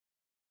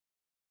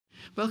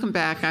Welcome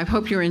back. I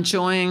hope you're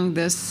enjoying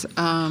this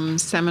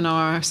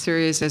seminar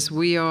series as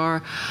we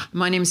are.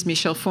 My name is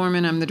Michelle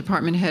Foreman. I'm the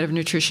Department Head of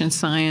Nutrition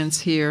Science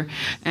here,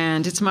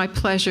 and it's my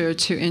pleasure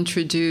to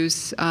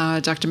introduce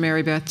Dr.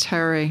 Mary Beth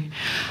Terry.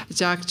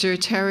 Dr.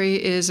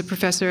 Terry is a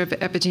professor of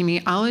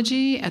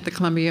epidemiology at the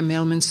Columbia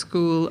Mailman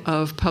School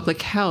of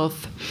Public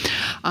Health.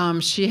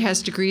 She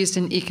has degrees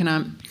in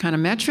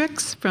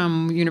econometrics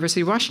from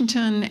University of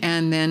Washington,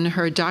 and then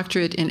her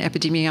doctorate in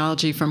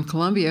epidemiology from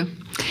Columbia,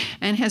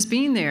 and has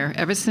been there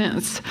ever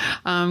since,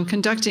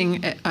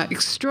 conducting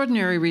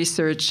extraordinary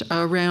research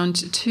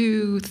around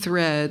two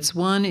threads.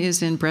 One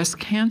is in breast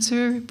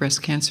cancer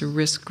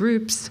risk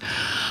groups,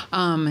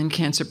 and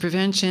cancer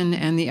prevention,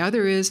 and the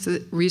other is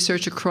the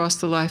research across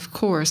the life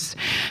course.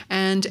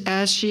 And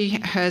as she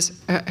has,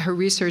 her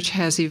research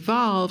has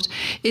evolved,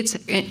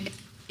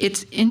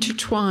 it's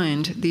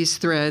intertwined, these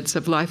threads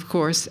of life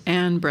course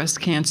and breast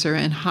cancer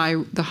and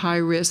the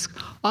high-risk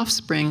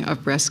offspring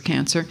of breast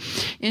cancer,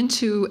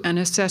 into an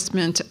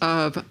assessment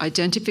of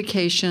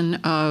identification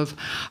of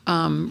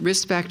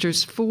risk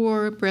factors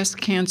for breast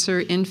cancer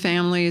in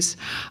families.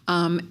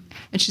 And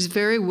she's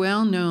very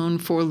well known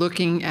for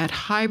looking at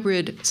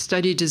hybrid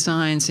study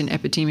designs in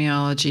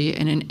epidemiology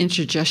in an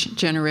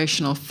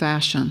intergenerational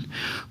fashion,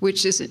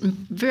 which is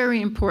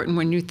very important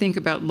when you think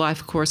about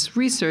life course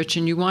research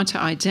and you want to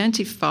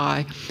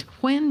identify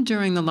when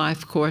during the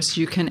life course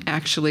you can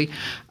actually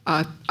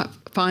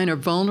find a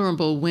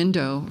vulnerable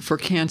window for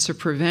cancer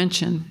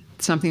prevention,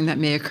 something that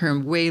may occur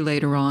way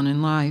later on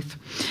in life.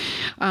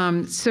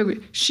 So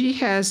she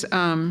has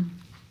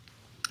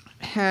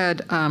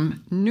had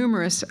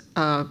numerous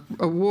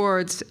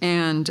awards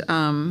and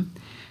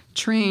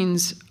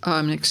trains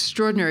an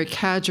extraordinary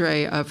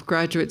cadre of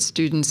graduate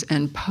students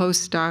and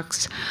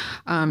postdocs.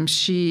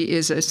 She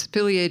is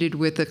affiliated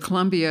with the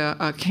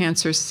Columbia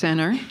Cancer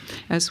Center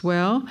as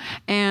well,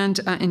 and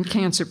in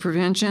cancer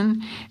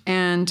prevention.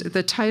 And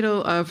the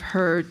title of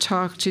her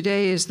talk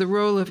today is The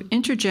Role of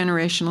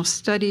Intergenerational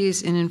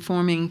Studies in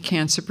Informing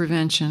Cancer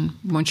Prevention.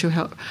 Won't you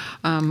help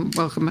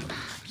welcome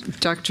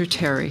Dr.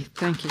 Terry?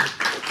 Thank you.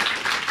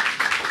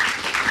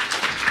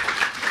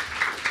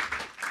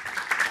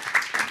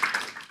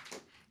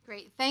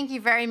 Thank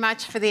you very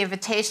much for the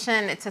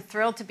invitation. It's a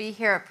thrill to be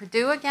here at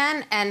Purdue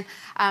again, and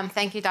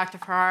thank you, Dr.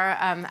 Farrar.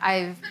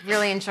 I've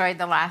really enjoyed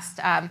the last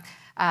day,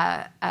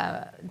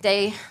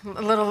 a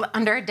little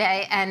under a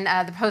day, and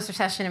the poster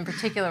session in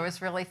particular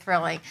was really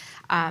thrilling.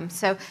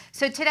 So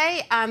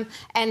today,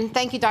 and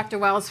thank you, Dr.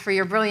 Wells, for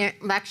your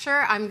brilliant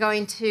lecture. I'm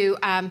going to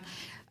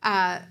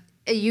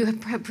you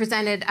have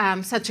presented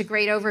such a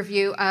great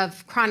overview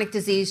of chronic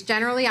disease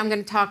generally. I'm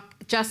going to talk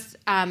just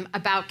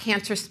about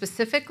cancer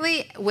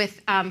specifically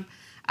with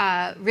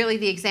really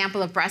the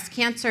example of breast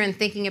cancer and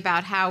thinking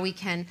about how we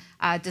can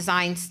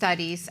design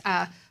studies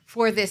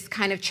for this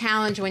kind of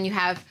challenge when you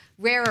have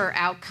rarer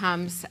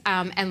outcomes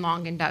and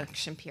long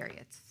induction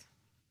periods.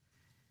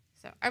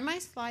 So are my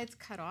slides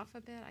cut off a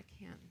bit? I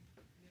can't.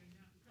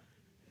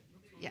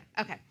 Yeah,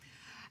 okay.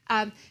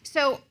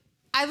 So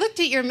I looked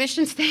at your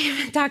mission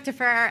statement, Dr.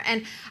 Farrar,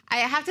 and I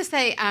have to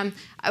say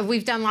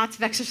we've done lots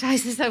of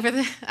exercises over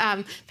the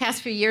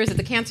past few years at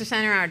the Cancer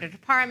Center, our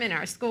department,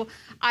 our school.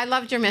 I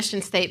loved your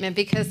mission statement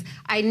because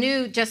I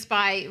knew just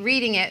by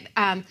reading it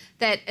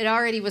that it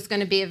already was going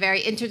to be a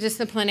very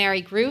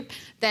interdisciplinary group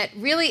that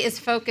really is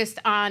focused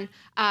on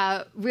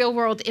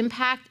real-world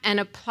impact and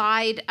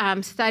applied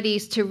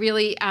studies to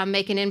really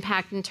make an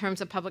impact in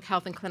terms of public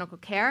health and clinical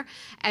care.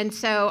 And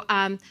so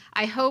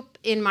I hope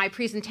in my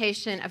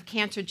presentation of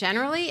cancer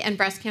generally and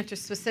breast cancer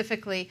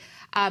specifically,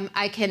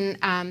 I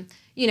can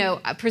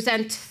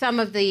present some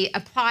of the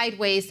applied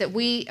ways that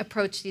we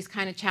approach these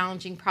kind of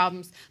challenging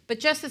problems, but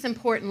just as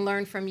important,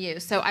 learn from you.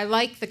 So I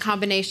like the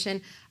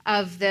combination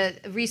of the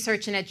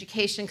research and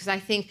education because I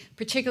think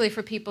particularly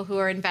for people who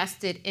are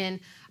invested in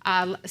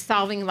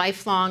solving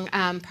lifelong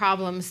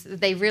problems,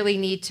 they really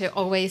need to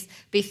always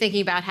be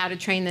thinking about how to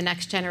train the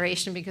next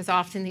generation because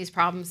often these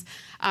problems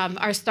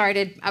are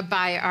started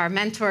by our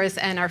mentors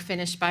and are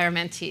finished by our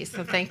mentees.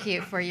 So thank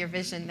you for your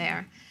vision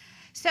there.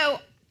 So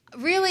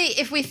really,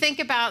 if we think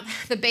about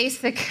the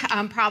basic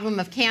problem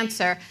of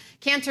cancer,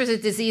 cancer is a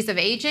disease of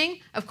aging.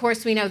 Of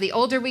course, we know the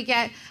older we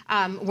get,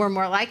 we're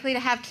more likely to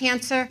have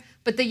cancer.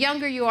 But the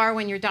younger you are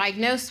when you're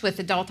diagnosed with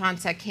adult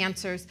onset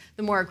cancers,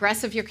 the more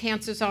aggressive your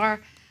cancers are.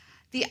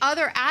 The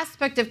other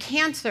aspect of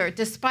cancer,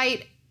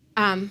 despite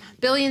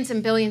billions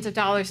and billions of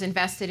dollars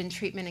invested in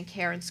treatment and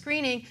care and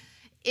screening,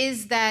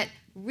 is that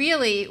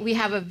really we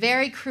have a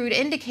very crude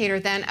indicator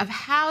then of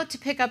how to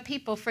pick up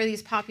people for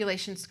these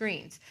population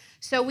screens.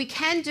 So we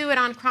can do it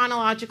on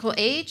chronological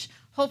age.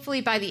 Hopefully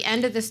by the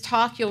end of this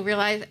talk, you'll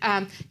realize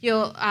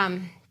you'll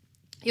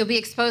be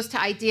exposed to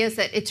ideas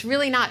that it's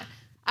really not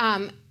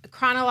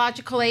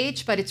chronological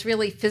age, but it's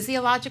really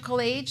physiological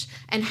age,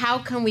 and how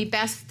can we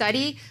best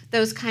study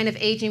those kind of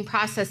aging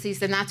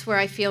processes, and that's where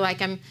I feel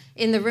like I'm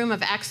in the room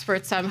of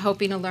experts. I'm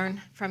hoping to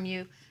learn from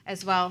you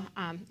as well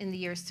in the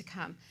years to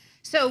come.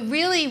 So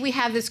really, we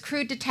have this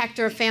crude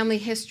detector of family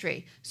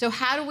history. So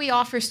how do we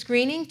offer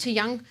screening to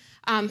young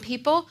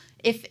people.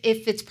 If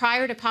it's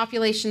prior to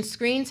population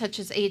screen, such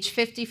as age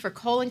 50 for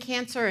colon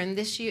cancer, and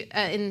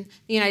in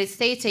the United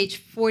States, age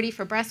 40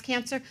 for breast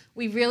cancer,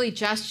 we really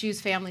just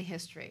use family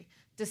history,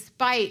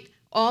 despite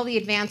all the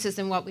advances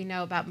in what we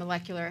know about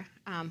molecular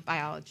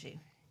biology.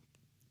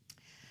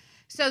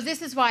 So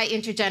this is why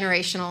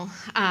intergenerational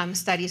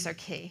studies are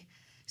key.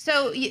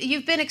 So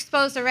you've been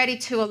exposed already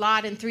to a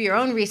lot, and through your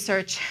own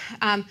research,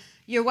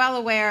 you're well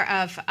aware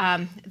of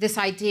this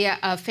idea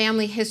of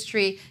family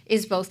history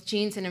is both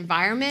genes and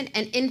environment.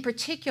 And in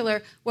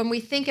particular, when we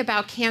think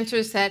about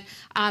cancers that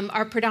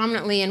are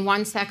predominantly in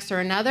one sex or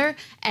another,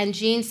 and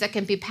genes that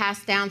can be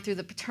passed down through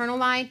the paternal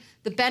line,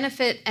 the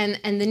benefit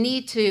and the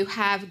need to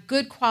have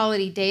good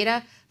quality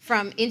data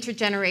from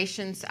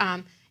intergenerations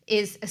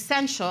is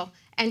essential.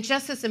 And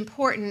just as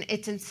important,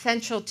 it's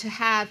essential to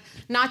have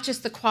not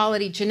just the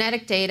quality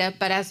genetic data,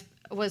 but as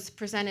was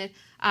presented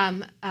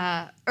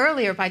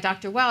earlier by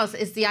Dr. Wells,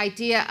 is the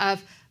idea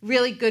of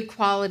really good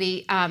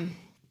quality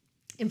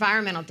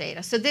environmental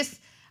data. So this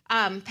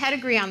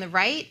pedigree on the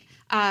right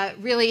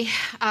really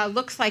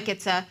looks like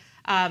it's a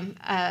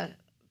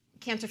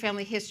cancer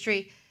family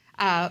history,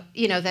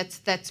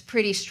 that's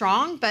pretty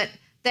strong. But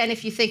then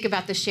if you think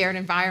about the shared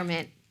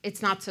environment,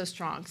 it's not so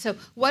strong. So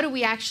what do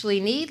we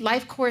actually need?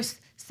 Life course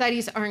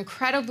studies are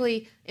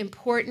incredibly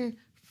important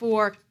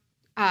for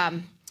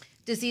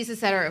diseases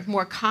that are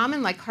more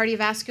common, like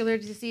cardiovascular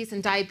disease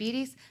and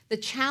diabetes. The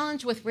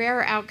challenge with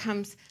rarer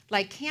outcomes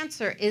like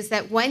cancer is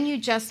that when you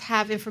just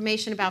have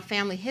information about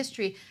family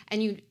history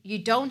and you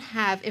don't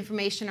have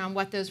information on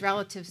what those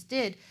relatives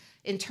did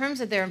in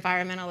terms of their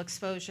environmental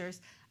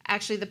exposures.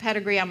 Actually, the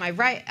pedigree on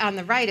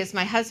the right is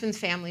my husband's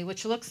family,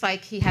 which looks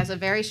like he has a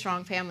very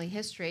strong family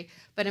history,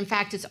 but in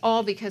fact it's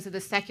all because of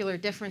the secular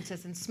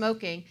differences in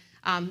smoking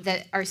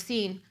that are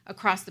seen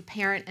across the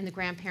parent and the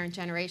grandparent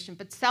generation.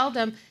 But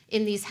seldom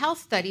in these health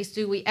studies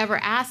do we ever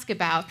ask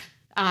about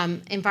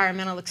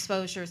environmental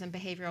exposures and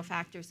behavioral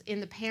factors in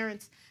the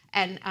parents,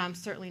 and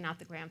certainly not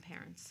the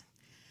grandparents.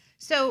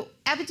 So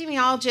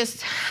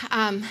epidemiologists,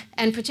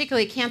 and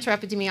particularly cancer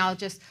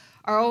epidemiologists,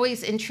 are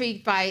always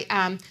intrigued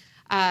by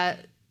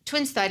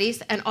twin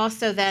studies and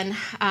also then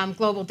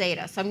global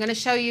data. So I'm going to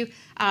show you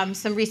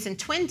some recent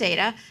twin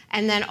data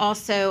and then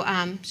also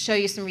show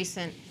you some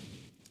recent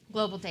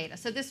global data.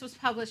 So this was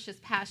published this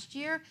past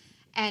year,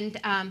 and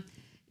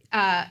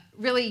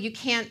really you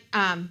can't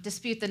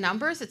dispute the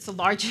numbers. It's the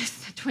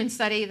largest twin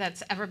study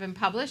that's ever been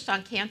published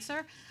on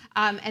cancer,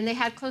 and they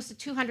had close to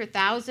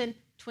 200,000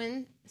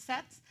 twin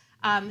sets.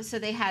 So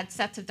they had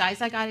sets of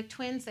dizygotic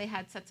twins, they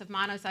had sets of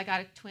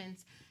monozygotic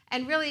twins,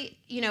 and really,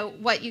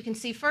 what you can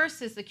see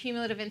first is the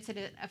cumulative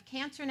incidence of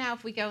cancer. Now,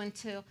 if we go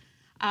into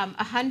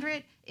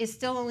 100, is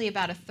still only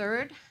about a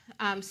third,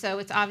 so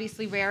it's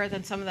obviously rarer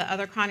than some of the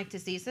other chronic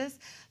diseases.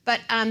 But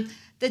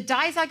the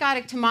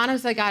dizygotic to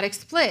monozygotic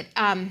split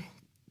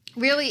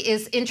really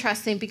is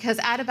interesting because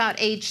at about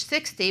age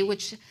 60,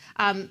 which you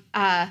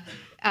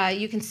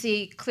can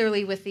see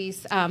clearly with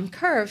these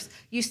curves,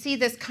 you see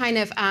this kind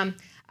of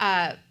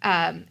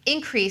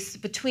increase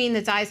between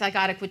the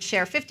dizygotic, which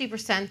share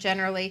 50%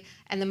 generally,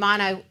 and the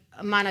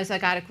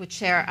monozygotic, which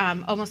share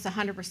almost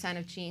 100%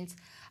 of genes.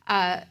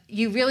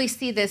 You really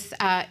see this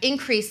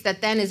increase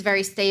that then is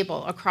very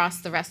stable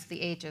across the rest of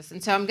the ages.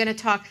 And so I'm going to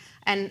talk,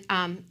 and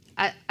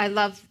I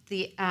love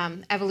the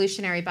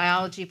evolutionary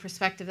biology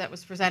perspective that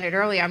was presented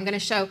earlier. I'm going to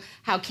show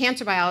how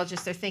cancer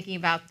biologists are thinking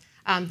about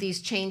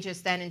these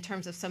changes then in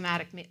terms of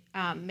somatic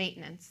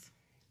maintenance.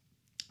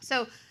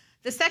 So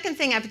the second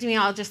thing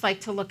epidemiologists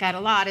like to look at a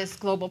lot is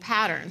global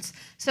patterns.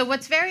 So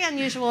what's very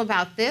unusual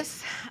about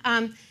this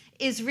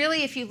is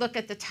really, if you look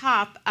at the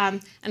top,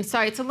 and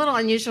sorry, it's a little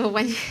unusual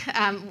when you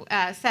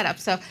set up,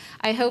 so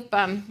I hope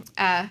I'm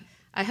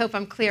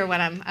clear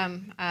when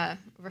I'm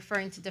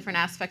referring to different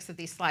aspects of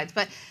these slides.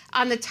 But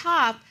on the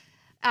top,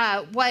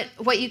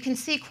 what you can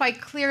see quite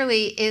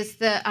clearly is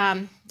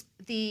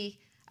the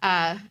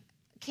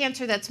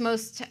cancer that's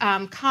most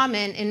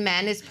common in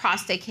men is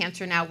prostate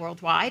cancer now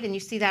worldwide, and you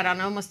see that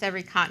on almost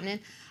every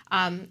continent,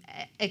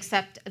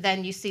 except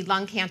then you see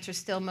lung cancer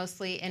still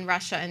mostly in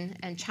Russia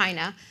and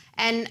China.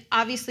 And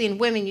obviously in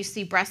women, you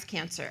see breast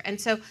cancer. And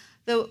so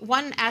the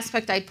one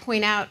aspect I'd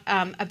point out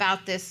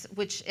about this,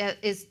 which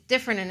is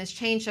different and has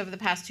changed over the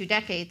past 2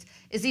 decades,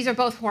 is these are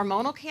both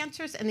hormonal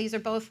cancers, and these are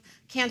both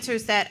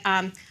cancers that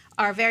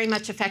are very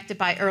much affected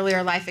by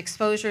earlier life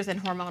exposures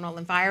and hormonal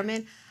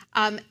environment.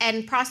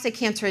 And prostate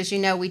cancer, as you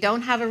know, we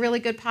don't have a really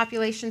good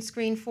population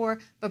screen for,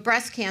 but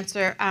breast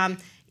cancer,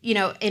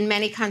 in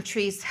many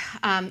countries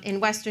in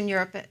Western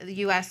Europe, the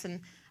US, and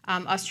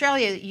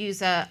Australia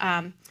use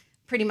a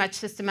pretty much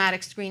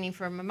systematic screening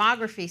for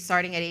mammography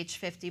starting at age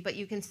 50, but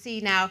you can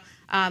see now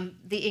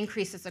the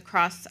increases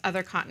across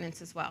other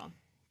continents as well.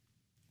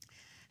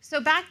 So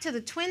back to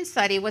the twin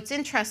study, what's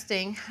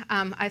interesting,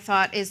 I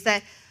thought, is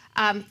that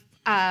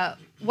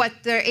what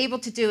they're able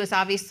to do is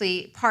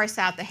obviously parse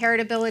out the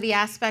heritability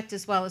aspect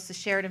as well as the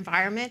shared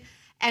environment.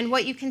 And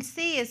what you can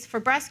see is for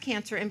breast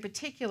cancer in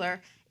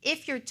particular,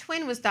 if your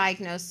twin was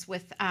diagnosed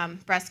with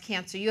breast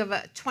cancer, you have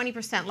a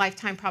 20%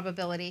 lifetime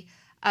probability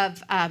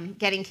of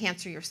getting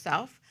cancer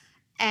yourself.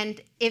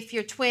 And if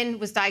your twin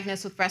was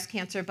diagnosed with breast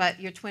cancer, but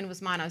your twin was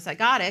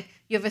monozygotic,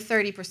 you have a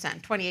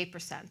 30%,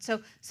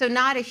 28%. So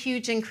not a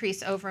huge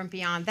increase over and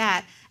beyond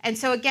that. And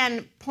so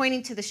again,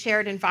 pointing to the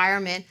shared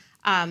environment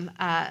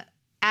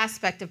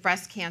aspect of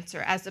breast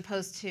cancer as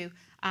opposed to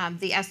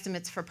the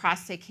estimates for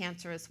prostate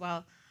cancer as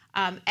well.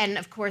 And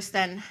of course,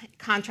 then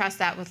contrast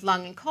that with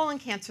lung and colon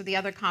cancer, the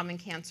other common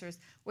cancers,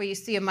 where you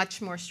see a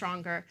much more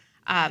stronger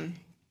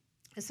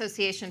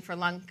association for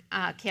lung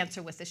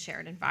cancer with the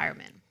shared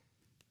environment.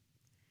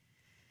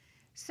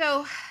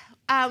 So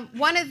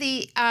one of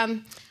the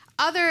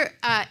other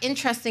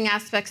interesting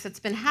aspects that's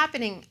been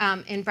happening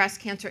in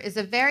breast cancer is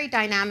a very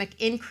dynamic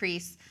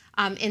increase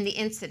in the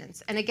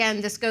incidence. And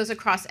again, this goes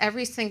across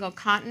every single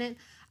continent.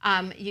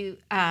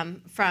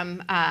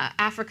 From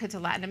Africa to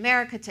Latin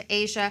America to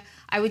Asia.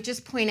 I would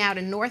just point out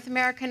in North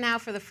America now,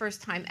 for the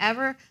first time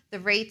ever, the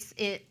rates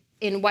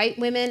in white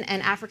women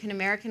and African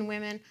American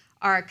women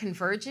are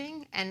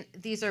converging, and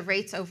these are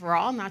rates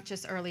overall, not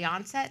just early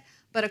onset.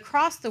 But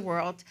across the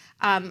world,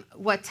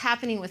 what's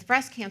happening with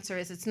breast cancer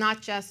is it's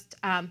not just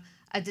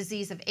a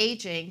disease of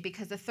aging,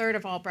 because a third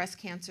of all breast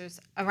cancers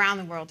around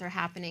the world are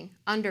happening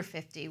under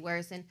 50,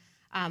 whereas in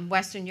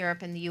Western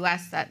Europe and the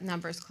US, that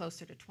number is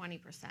closer to 20%.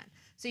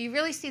 So you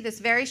really see this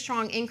very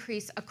strong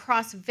increase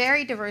across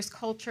very diverse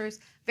cultures,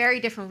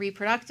 very different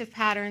reproductive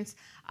patterns.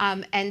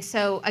 And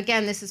so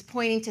again, this is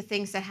pointing to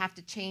things that have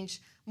to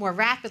change more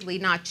rapidly,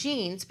 not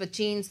genes, but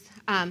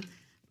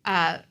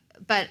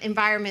but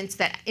environments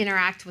that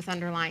interact with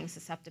underlying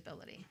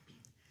susceptibility.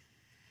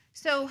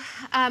 So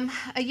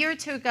a year or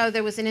two ago,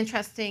 there was an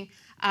interesting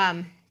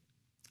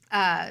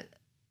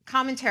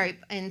commentary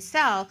in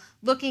Cell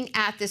looking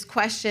at this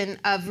question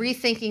of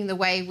rethinking the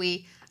way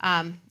we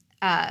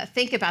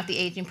think about the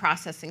aging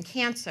process in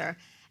cancer.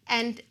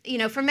 And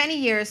for many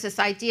years, this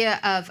idea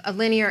of a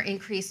linear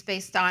increase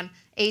based on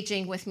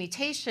aging with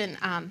mutation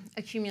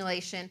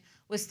accumulation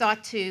was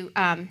thought to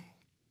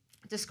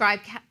describe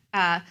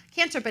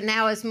cancer. But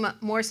now, as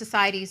more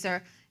societies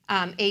are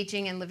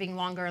aging and living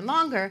longer and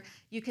longer,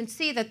 you can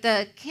see that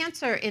the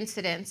cancer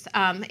incidence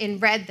in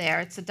red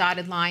there, it's a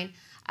dotted line,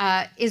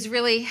 is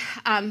really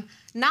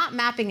not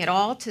mapping at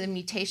all to the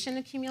mutation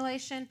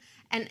accumulation.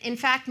 And in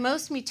fact,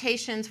 most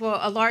mutations, well,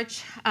 a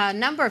large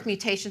number of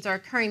mutations are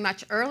occurring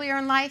much earlier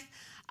in life.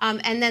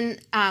 And then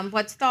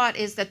what's thought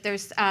is that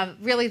there's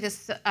really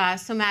this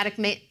somatic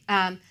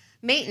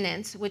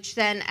maintenance, which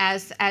then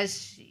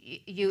as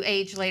you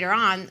age later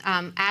on,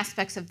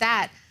 aspects of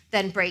that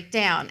then break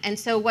down. And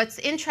so what's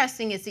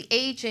interesting is the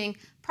aging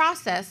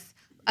process,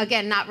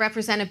 again, not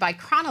represented by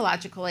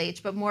chronological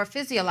age, but more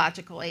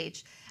physiological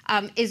age,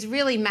 is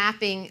really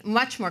mapping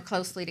much more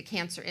closely to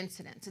cancer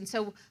incidence. And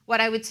so what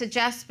I would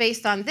suggest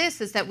based on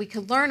this is that we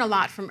could learn a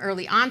lot from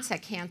early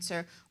onset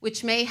cancer,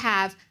 which may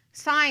have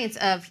signs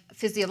of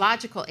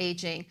physiological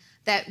aging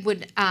that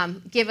would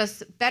give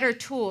us better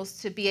tools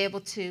to be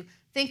able to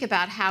think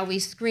about how we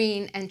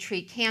screen and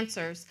treat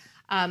cancers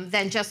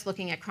than just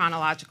looking at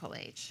chronological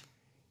age.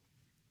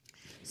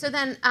 So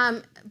then,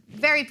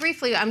 very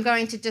briefly, I'm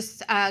going to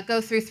just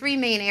go through three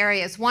main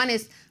areas. One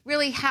is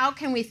really how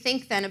can we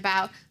think then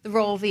about the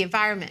role of the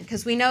environment?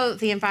 Because we know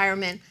the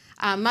environment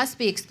must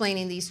be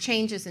explaining these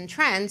changes and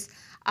trends.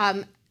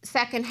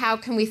 Second, how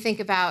can we think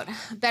about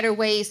better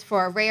ways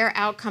for a rare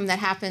outcome that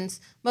happens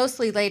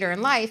mostly later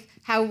in life?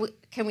 How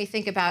can we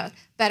think about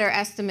better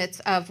estimates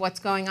of what's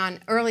going on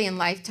early in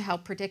life to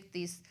help predict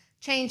these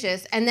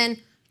changes? And then,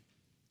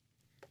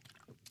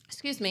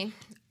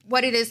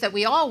 what it is that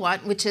we all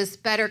want, which is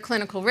better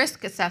clinical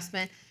risk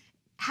assessment.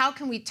 How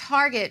can we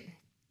target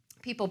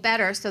people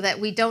better so that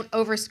we don't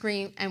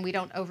overscreen and we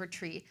don't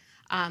overtreat,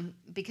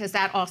 because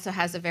that also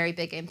has a very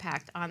big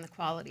impact on the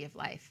quality of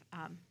life.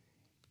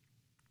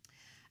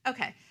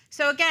 Okay,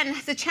 so again,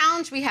 the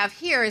challenge we have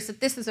here is that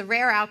this is a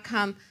rare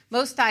outcome.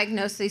 Most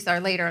diagnoses are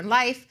later in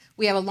life.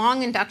 We have a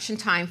long induction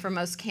time for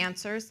most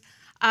cancers.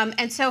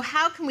 And so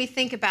how can we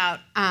think about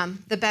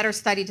the better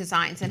study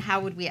designs, and how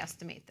would we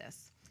estimate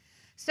this?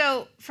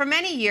 So for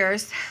many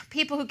years,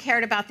 people who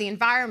cared about the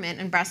environment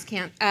and breast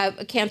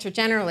cancer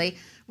generally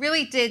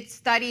really did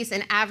studies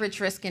in average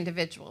risk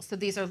individuals. So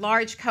these are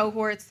large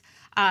cohorts.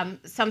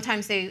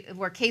 Sometimes they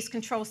were case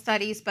control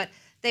studies, but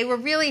they were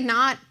really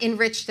not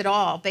enriched at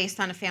all based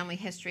on a family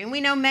history. And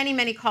we know many,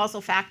 many causal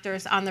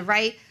factors. On the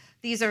right,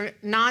 these are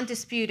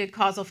non-disputed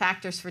causal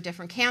factors for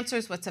different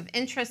cancers. What's of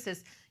interest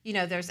is,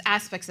 there's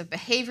aspects of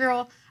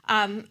behavioral,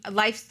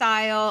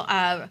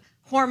 lifestyle,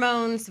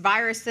 hormones,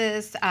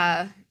 viruses,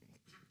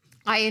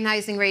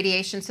 ionizing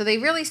radiation. So they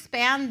really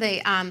span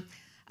the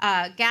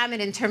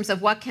gamut in terms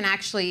of what can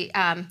actually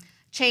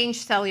change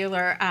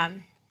cellular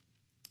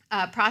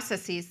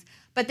processes.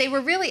 But they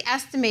were really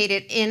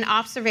estimated in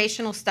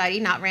observational study,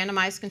 not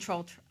randomized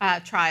controlled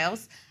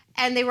trials,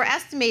 and they were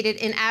estimated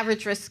in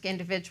average risk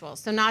individuals,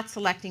 so not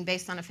selecting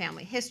based on a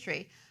family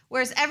history.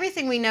 Whereas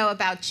everything we know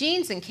about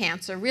genes in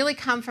cancer really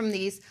come from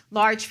these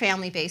large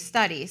family-based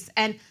studies.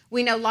 And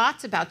we know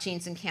lots about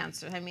genes in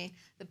cancer. I mean,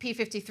 the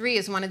P53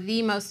 is one of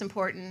the most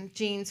important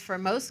genes for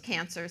most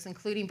cancers,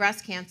 including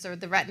breast cancer,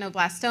 the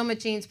retinoblastoma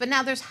genes. But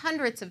now there's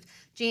hundreds of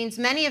genes,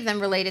 many of them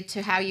related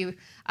to how you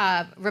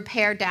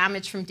repair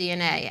damage from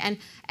DNA.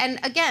 And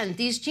again,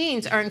 these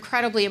genes are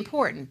incredibly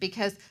important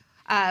because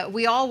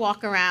we all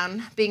walk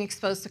around being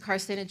exposed to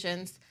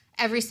carcinogens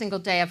every single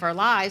day of our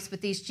lives, but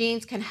these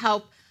genes can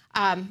help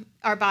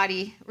our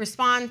body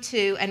respond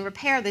to and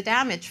repair the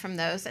damage from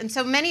those. And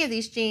so many of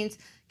these genes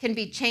can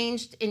be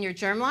changed in your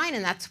germline,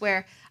 and that's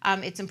where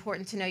it's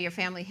important to know your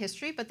family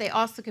history, but they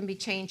also can be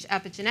changed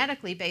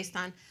epigenetically based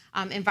on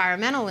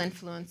environmental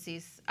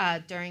influences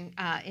during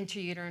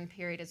intrauterine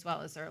period as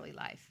well as early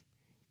life.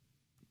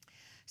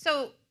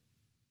 So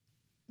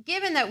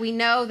given that we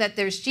know that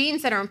there's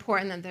genes that are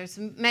important and there's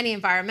many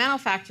environmental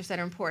factors that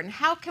are important,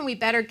 how can we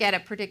better get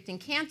at predicting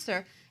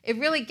cancer? It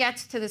really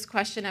gets to this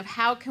question of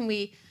how can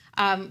we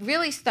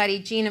really study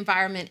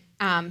gene-environment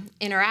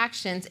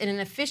interactions in an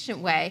efficient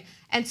way.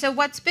 And so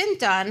what's been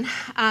done,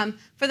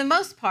 for the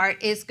most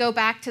part, is go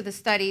back to the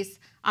studies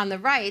on the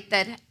right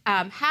that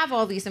have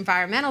all these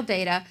environmental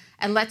data,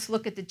 and let's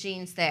look at the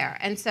genes there.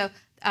 And so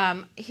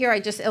here I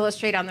just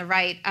illustrate on the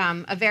right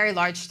a very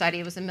large study.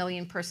 It was a 1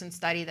 million-person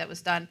study that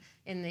was done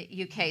in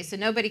the UK, so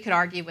nobody could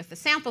argue with the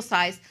sample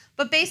size,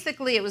 but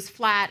basically it was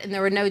flat and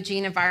there were no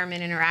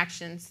gene-environment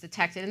interactions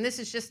detected. And this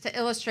is just to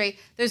illustrate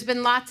there's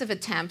been lots of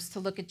attempts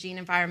to look at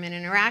gene-environment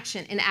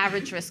interaction in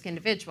average risk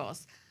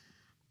individuals.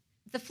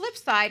 The flip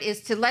side is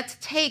to let's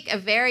take a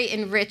very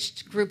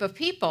enriched group of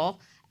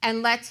people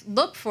and let's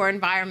look for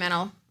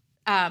environmental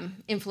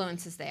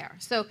influences there.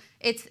 So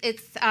it's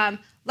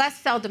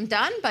less seldom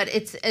done, but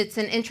it's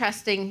an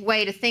interesting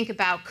way to think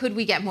about could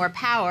we get more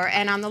power.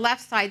 And on the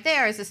left side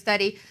there is a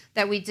study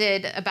that we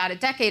did about a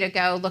decade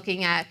ago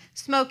looking at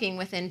smoking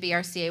within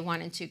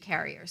BRCA1 and 2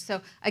 carriers.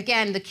 So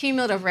again, the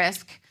cumulative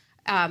risk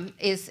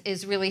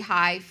is really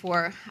high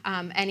for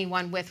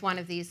anyone with one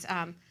of these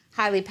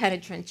highly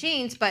penetrant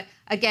genes, but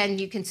again,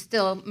 you can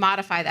still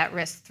modify that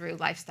risk through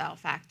lifestyle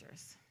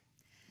factors.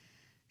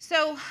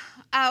 So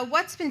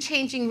what's been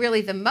changing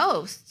really the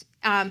most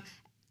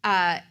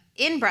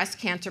in breast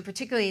cancer,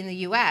 particularly in the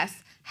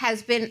US,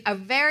 has been a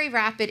very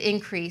rapid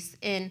increase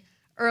in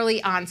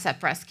early onset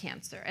breast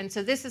cancer. And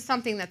so this is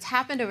something that's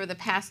happened over the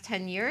past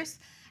 10 years.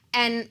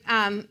 And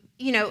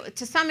you know,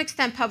 to some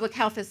extent, public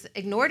health has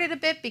ignored it a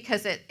bit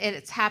because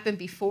it's happened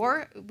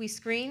before we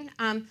screen.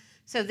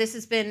 So this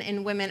has been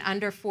in women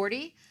under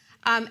 40.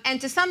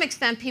 And to some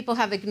extent, people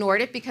have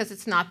ignored it because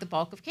it's not the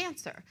bulk of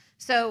cancer.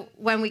 So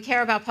when we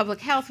care about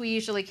public health, we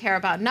usually care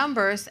about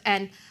numbers.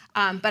 And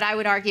but I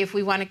would argue if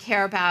we want to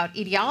care about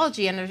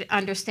etiology and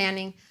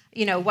understanding,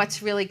 you know,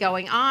 what's really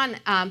going on,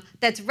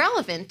 that's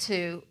relevant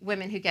to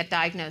women who get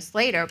diagnosed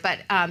later, but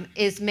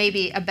is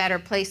maybe a better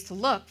place to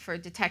look for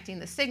detecting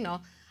the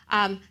signal.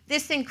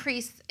 This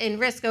increase in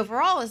risk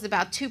overall is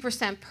about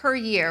 2% per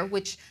year,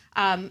 which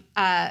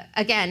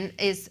again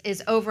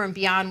is over and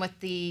beyond what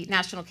the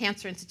National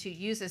Cancer Institute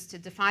uses to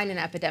define an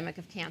epidemic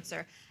of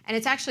cancer. And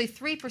it's actually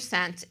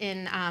 3%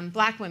 in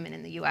Black women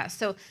in the US.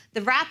 So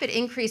the rapid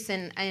increase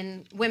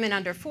in women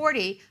under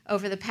 40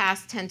 over the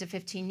past 10 to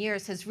 15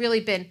 years has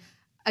really been,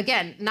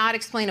 again, not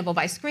explainable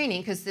by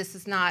screening because this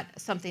is not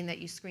something that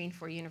you screen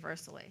for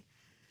universally.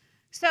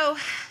 So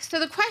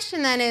the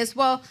question then is,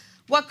 well,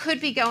 what could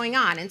be going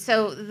on? And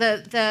so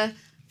the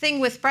thing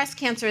with breast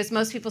cancer is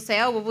most people say,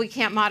 oh, well, we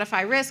can't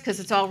modify risk because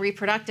it's all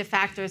reproductive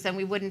factors and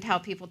we wouldn't tell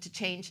people to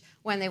change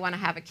when they want to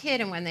have a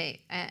kid and when they,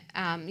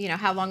 you know,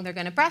 how long they're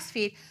going to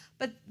breastfeed.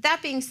 But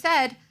that being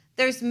said,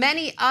 there's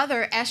many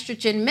other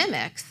estrogen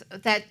mimics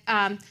that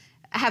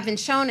have been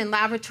shown in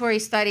laboratory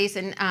studies.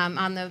 And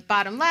on the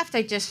bottom left,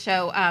 I just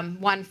show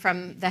one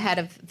from the head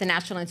of the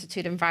National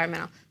Institute of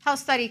Environmental Health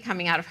study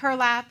coming out of her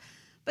lab.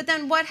 But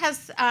then what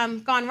has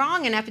gone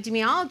wrong in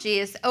epidemiology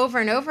is over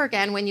and over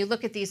again, when you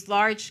look at these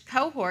large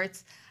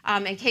cohorts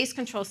and case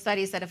control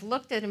studies that have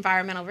looked at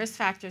environmental risk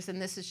factors,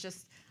 and this is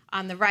just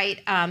on the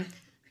right,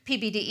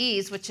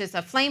 PBDEs, which is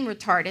a flame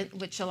retardant,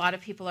 which a lot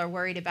of people are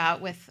worried about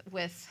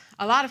with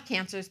a lot of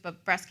cancers,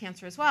 but breast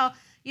cancer as well,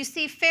 you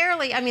see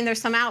fairly, I mean,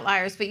 there's some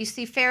outliers, but you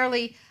see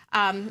fairly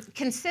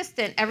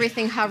consistent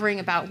everything hovering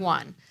about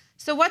 1.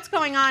 So what's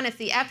going on if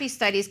the epi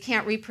studies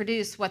can't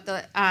reproduce what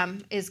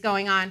is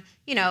going on,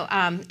 you know,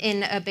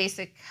 in a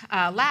basic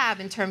lab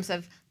in terms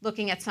of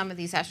looking at some of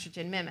these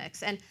estrogen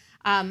mimics? And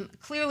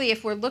clearly,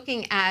 if we're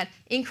looking at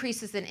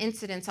increases in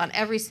incidence on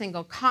every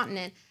single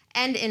continent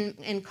and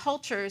in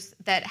cultures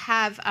that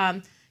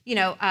have, you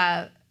know,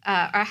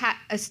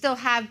 still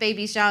have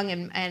babies young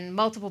and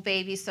multiple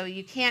babies, so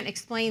you can't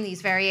explain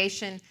these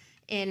variation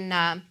in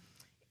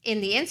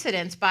the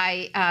incidence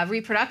by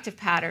reproductive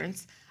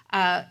patterns.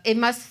 It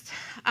must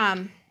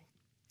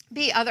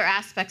be other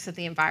aspects of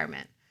the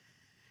environment.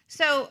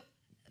 So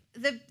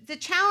the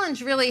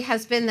challenge really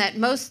has been that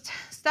most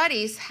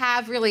studies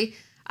have really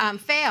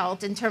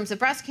failed in terms of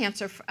breast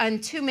cancer in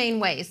two main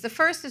ways. The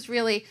first is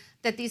really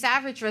that these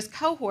average risk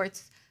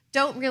cohorts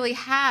don't really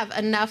have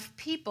enough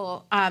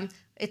people.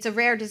 It's a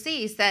rare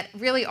disease that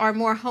really are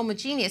more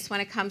homogeneous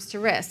when it comes to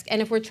risk.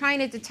 And if we're trying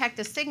to detect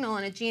a signal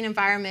in a gene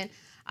environment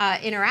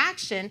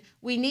interaction,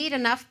 we need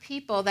enough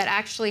people that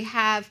actually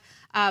have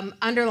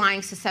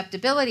underlying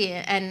susceptibility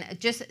and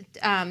just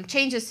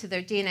changes to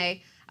their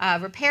DNA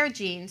repair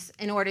genes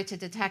in order to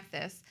detect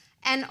this.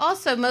 And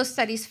also, most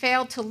studies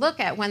fail to look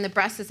at when the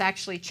breast is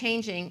actually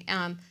changing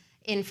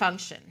in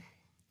function.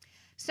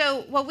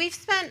 So what we've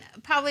spent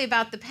probably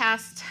about the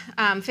past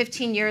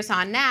 15 years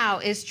on now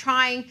is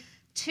trying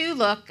to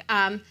look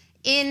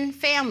in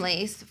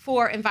families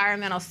for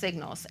environmental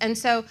signals. And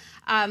so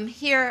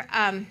here,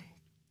 I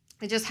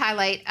just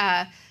highlight,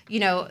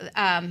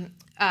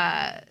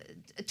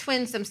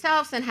 twins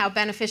themselves and how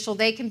beneficial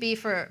they can be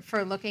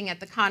for looking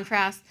at the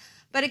contrast.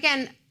 But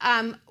again,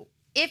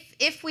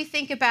 if we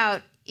think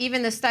about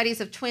even the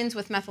studies of twins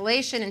with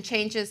methylation and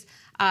changes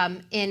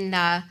in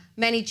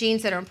many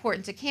genes that are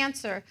important to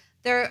cancer,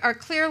 there are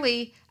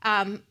clearly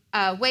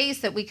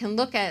ways that we can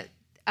look at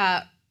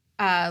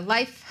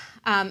life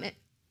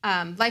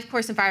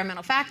course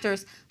environmental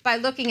factors by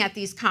looking at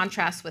these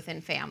contrasts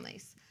within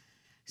families.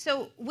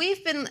 So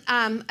we've been,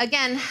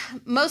 again,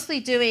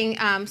 mostly doing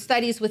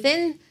studies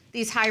within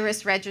these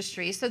high-risk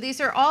registries. So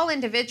these are all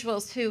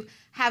individuals who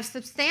have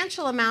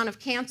substantial amount of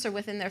cancer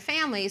within their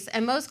families,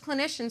 and most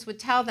clinicians would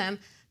tell them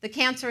the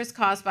cancer is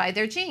caused by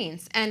their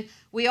genes. And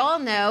we all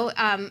know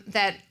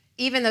that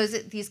even though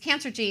these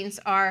cancer genes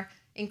are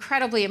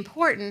incredibly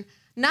important,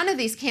 none of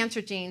these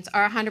cancer genes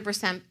are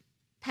 100%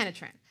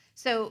 penetrant.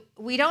 So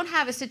we don't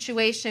have a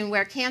situation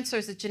where cancer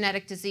is a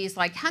genetic disease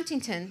like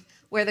Huntington,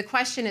 where the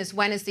question is,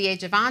 when is the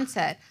age of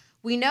onset?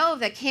 We know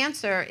that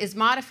cancer is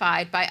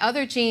modified by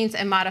other genes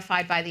and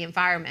modified by the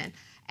environment.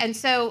 And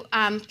so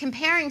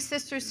comparing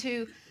sisters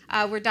who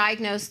were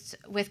diagnosed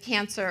with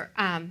cancer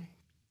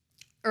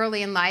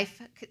early in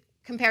life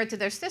compared to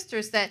their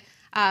sisters that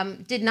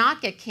did not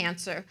get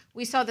cancer,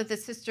 we saw that the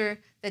sister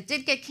that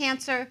did get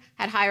cancer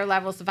had higher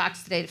levels of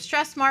oxidative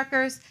stress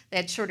markers, they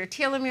had shorter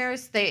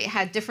telomeres, they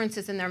had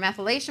differences in their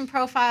methylation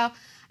profile,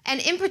 and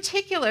in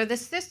particular, the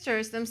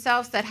sisters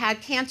themselves that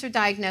had cancer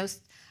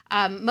diagnosed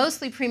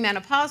mostly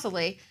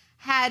premenopausally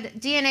had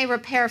DNA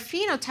repair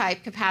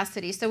phenotype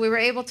capacity. So we were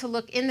able to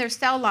look in their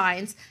cell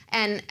lines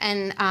and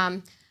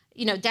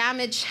use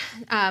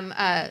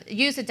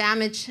a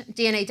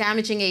DNA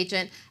damaging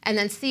agent and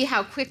then see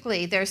how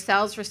quickly their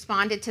cells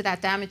responded to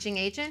that damaging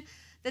agent.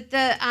 That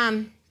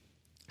the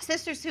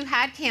sisters who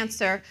had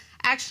cancer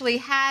actually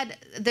had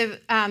the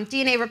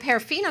DNA repair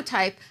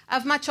phenotype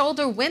of much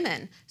older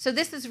women. So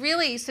this is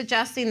really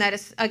suggesting that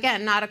it's,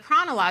 again, not a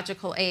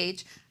chronological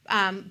age,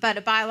 but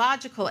a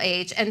biological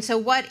age. And so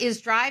what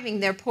is driving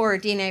their poorer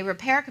DNA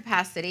repair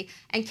capacity?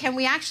 And can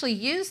we actually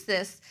use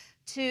this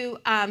to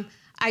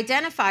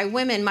identify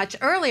women much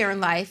earlier in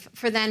life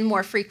for then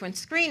more frequent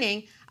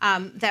screening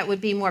that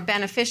would be more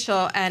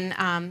beneficial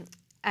and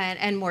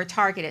more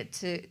targeted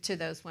to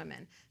those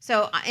women?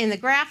 So in the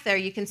graph there,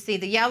 you can see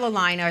the yellow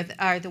line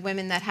are the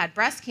women that had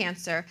breast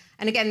cancer.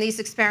 And again, these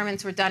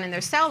experiments were done in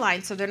their cell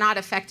lines, so they're not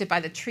affected by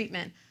the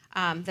treatment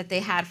that they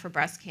had for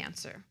breast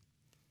cancer.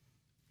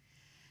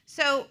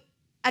 So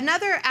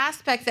another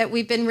aspect that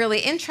we've been really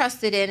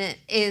interested in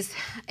is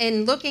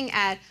in looking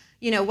at,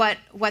 what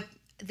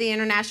the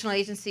International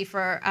Agency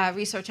for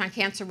Research on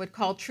Cancer would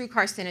call true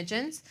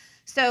carcinogens.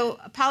 So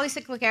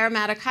polycyclic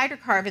aromatic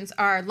hydrocarbons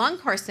are lung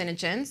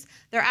carcinogens.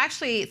 They're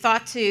actually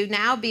thought to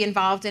now be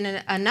involved in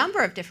a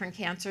number of different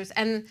cancers.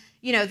 And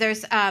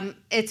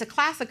it's a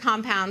class of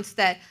compounds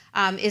that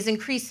is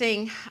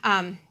increasing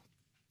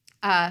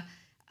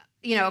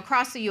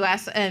across the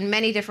U.S. and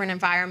many different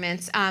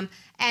environments.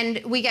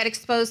 And we get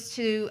exposed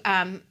to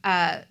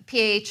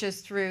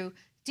PAHs through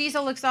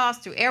diesel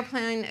exhaust, through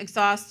airplane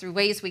exhaust, through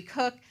ways we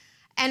cook.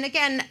 And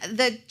again,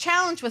 the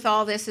challenge with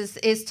all this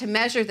is to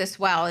measure this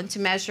well and to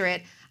measure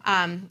it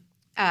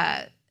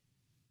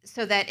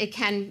so that it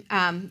can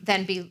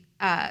then be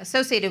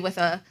associated with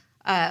a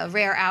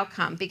rare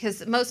outcome,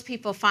 because most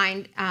people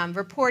find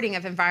reporting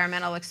of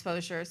environmental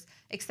exposures,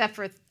 except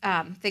for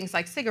things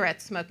like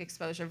cigarette smoke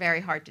exposure,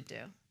 very hard to do.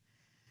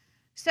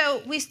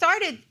 So we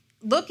started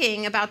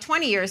looking about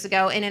 20 years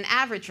ago in an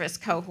average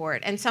risk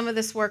cohort, and some of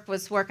this work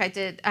was work I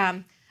did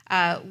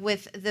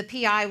with the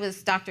PI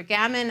was Dr.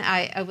 Gammon.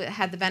 I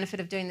had the benefit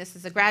of doing this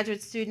as a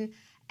graduate student.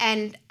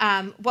 And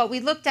what we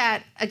looked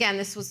at, again,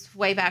 this was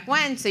way back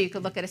when, so you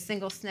could look at a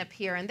single SNP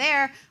here and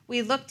there.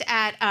 We looked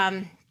at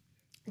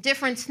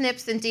different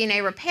SNPs in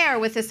DNA repair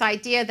with this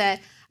idea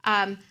that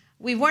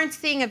we weren't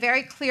seeing a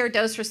very clear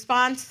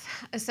dose-response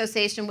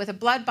association with a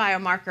blood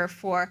biomarker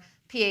for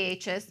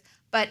PAHs,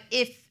 but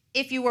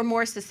if you were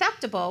more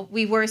susceptible,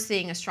 we were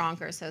seeing a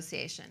stronger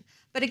association.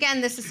 But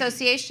again, this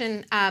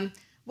association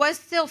was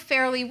still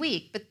fairly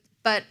weak,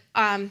 but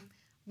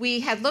we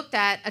had looked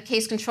at a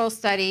case control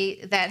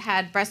study that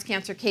had breast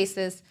cancer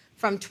cases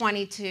from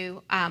 20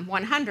 to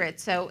 100.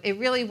 So it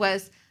really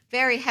was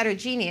very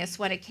heterogeneous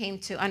when it came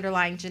to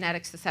underlying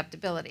genetic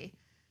susceptibility.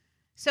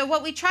 So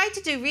what we tried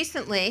to do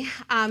recently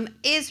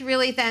is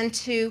really then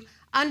to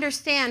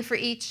understand for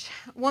each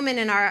woman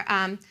in our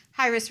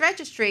high-risk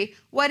registry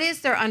what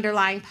is their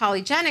underlying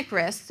polygenic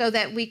risk, so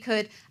that we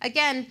could,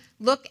 again,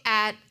 look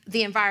at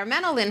the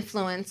environmental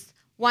influence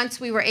once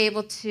we were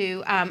able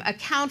to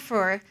account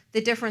for the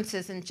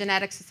differences in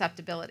genetic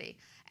susceptibility.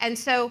 And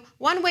so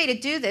one way to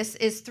do this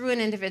is through an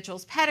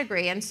individual's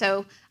pedigree. And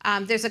so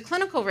there's a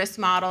clinical risk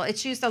model.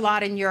 It's used a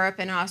lot in Europe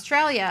and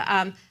Australia,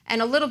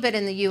 and a little bit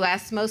in the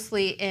US,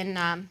 mostly in,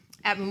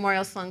 at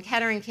Memorial Sloan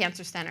Kettering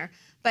Cancer Center.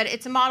 But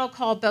it's a model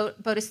called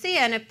Bodicea,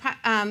 and it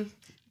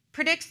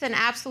predicts an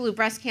absolute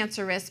breast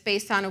cancer risk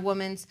based on a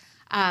woman's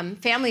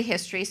family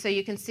history. So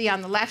you can see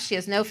on the left, she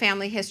has no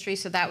family history,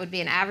 so that would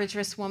be an average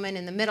risk woman.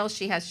 In the middle,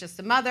 she has just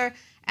a mother.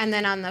 And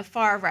then on the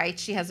far right,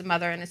 she has a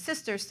mother and a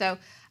sister. So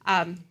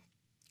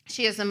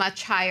she has a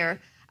much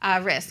higher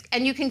risk.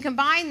 And you can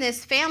combine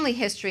this family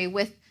history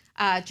with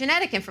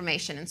genetic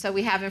information. And so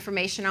we have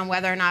information on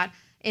whether or not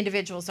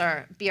individuals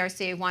are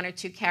BRCA1 or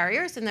 2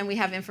 carriers. And then we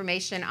have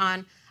information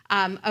on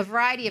a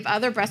variety of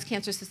other breast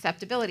cancer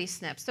susceptibility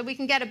SNPs. So we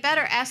can get a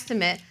better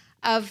estimate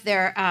of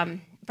their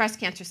breast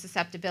cancer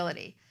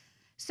susceptibility.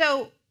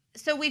 So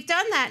we've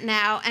done that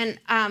now.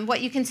 And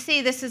what you can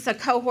see, this is a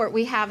cohort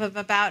we have of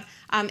about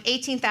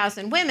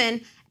 18,000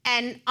 women.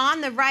 And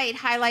on the right,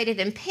 highlighted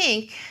in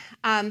pink,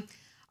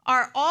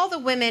 are all the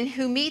women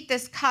who meet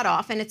this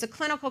cutoff, and it's a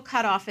clinical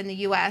cutoff in the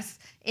US.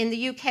 In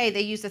the UK,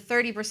 they use a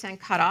 30%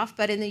 cutoff,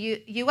 but in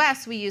the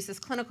US, we use this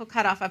clinical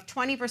cutoff of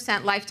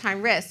 20%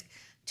 lifetime risk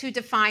to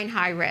define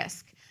high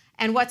risk.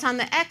 And what's on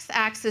the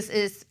x-axis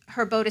is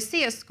her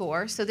Bodicea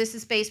score. So this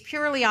is based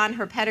purely on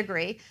her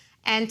pedigree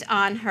and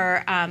on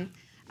her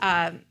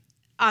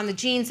on the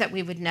genes that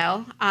we would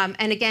know.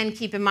 And again,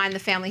 keep in mind the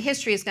family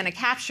history is going to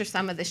capture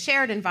some of the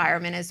shared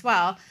environment as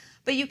well.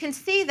 But you can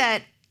see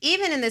that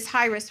even in this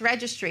high-risk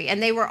registry,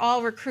 and they were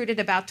all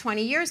recruited about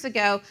 20 years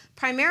ago,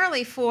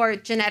 primarily for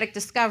genetic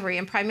discovery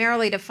and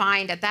primarily to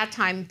find, at that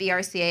time,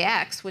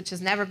 BRCAX, which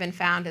has never been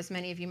found, as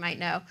many of you might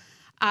know,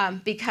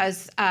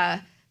 because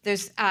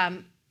there's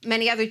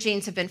many other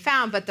genes have been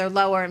found, but they're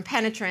lower in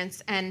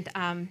penetrance, and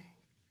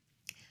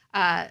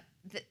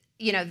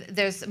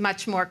there's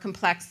much more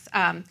complex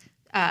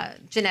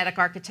genetic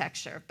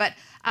architecture. But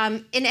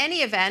in any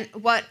event,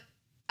 what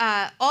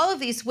all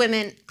of these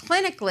women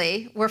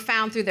clinically were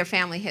found through their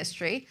family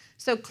history.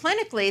 So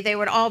clinically, they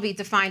would all be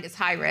defined as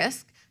high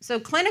risk. So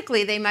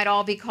clinically, they might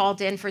all be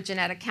called in for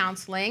genetic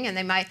counseling, and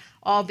they might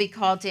all be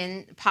called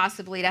in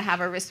possibly to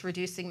have a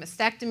risk-reducing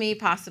mastectomy,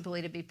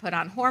 possibly to be put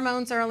on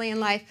hormones early in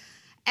life.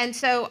 And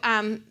so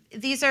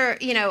these are,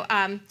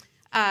 in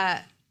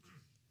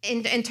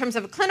terms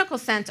of a clinical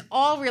sense,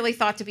 all really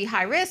thought to be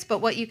high risk. But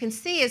what you can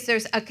see is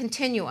there's a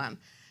continuum.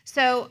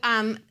 So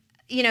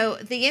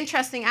the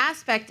interesting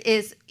aspect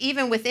is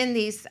even within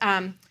these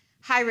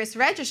high-risk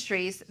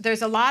registries,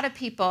 there's a lot of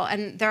people,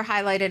 and they're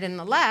highlighted in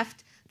the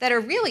left, that are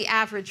really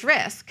average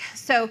risk.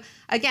 So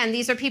again,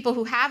 these are people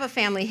who have a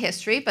family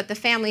history, but the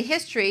family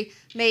history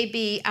may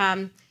be,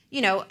 a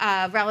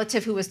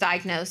relative who was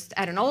diagnosed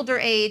at an older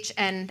age.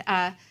 And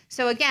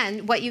so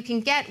again, what you can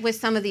get with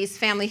some of these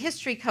family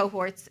history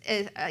cohorts,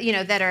 is,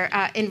 that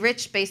are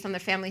enriched based on their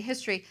family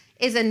history,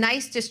 is a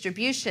nice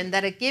distribution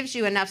that it gives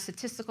you enough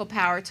statistical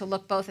power to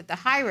look both at the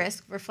high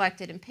risk,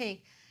 reflected in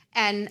pink,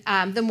 and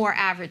the more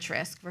average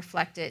risk,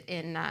 reflected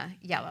in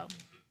yellow.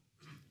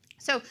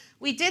 So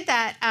we did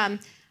that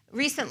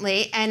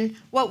recently, and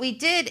what we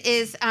did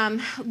is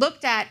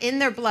looked at in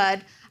their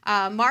blood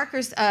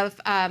markers of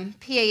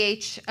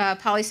PAH,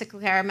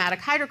 polycyclic aromatic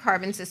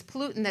hydrocarbons, this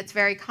pollutant that's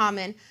very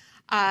common,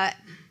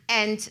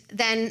 and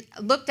then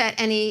looked at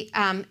any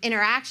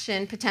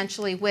interaction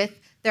potentially with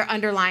their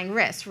underlying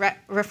risk,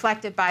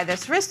 reflected by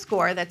this risk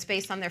score that's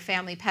based on their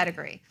family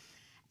pedigree.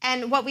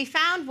 And what we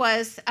found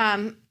was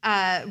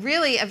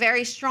really a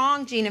very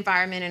strong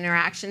gene-environment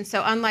interaction.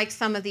 So unlike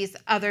some of these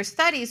other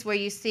studies where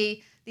you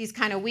see these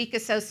kind of weak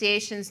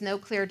associations, no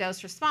clear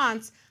dose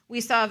response,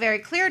 we saw a very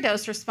clear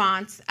dose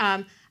response,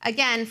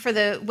 again, for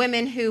the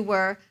women who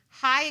were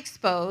high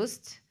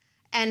exposed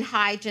and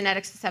high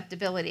genetic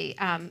susceptibility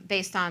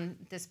based on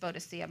this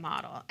Bodicea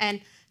model.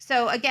 And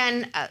so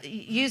again,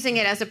 using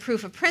it as a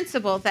proof of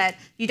principle that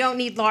you don't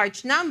need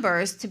large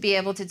numbers to be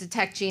able to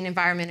detect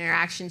gene-environment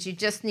interactions. You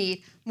just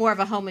need more of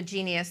a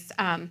homogeneous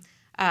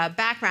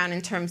background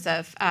in terms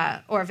of,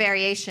 or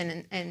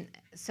variation, and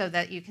so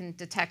that you can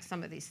detect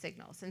some of these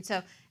signals. And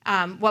so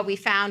what we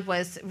found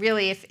was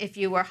really if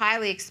you were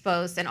highly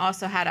exposed and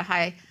also had a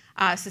high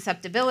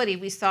susceptibility,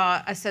 we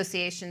saw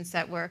associations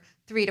that were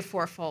 3- to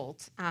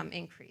 4-fold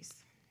increase.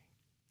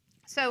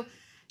 So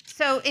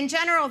in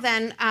general,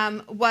 then,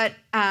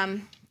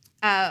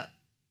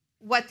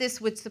 what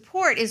this would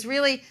support is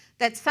really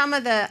that some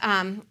of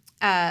the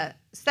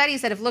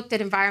studies that have looked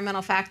at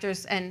environmental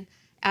factors and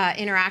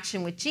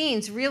interaction with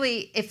genes,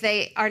 really, if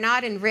they are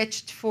not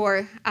enriched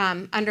for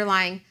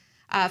underlying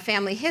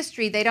family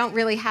history, they don't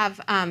really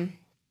have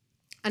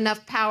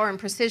enough power and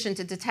precision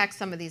to detect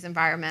some of these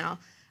environmental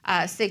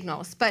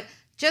signals. But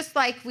just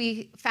like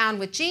we found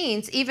with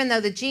genes, even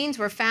though the genes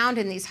were found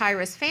in these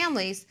high-risk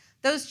families,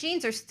 those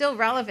genes are still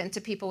relevant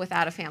to people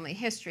without a family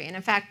history. And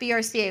in fact,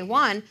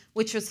 BRCA1,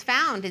 which was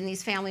found in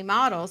these family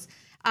models,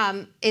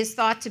 is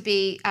thought to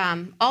be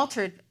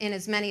altered in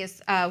as many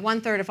as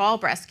 1/3 of all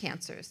breast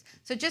cancers.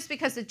 So just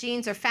because the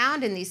genes are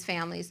found in these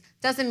families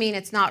doesn't mean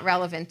it's not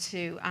relevant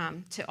to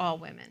all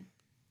women.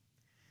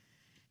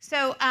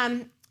 So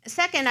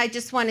second, I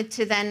just wanted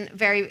to then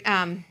very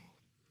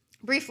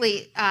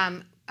briefly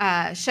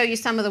show you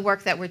some of the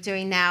work that we're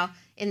doing now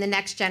in the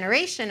next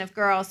generation of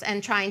girls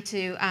and trying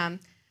to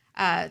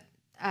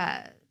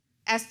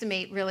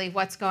estimate really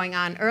what's going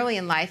on early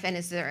in life, and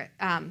is there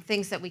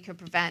things that we could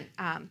prevent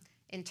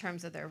in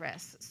terms of their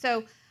risks.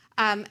 So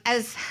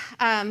as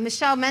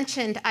Michelle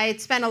mentioned, I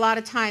had spent a lot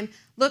of time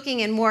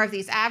looking in more of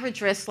these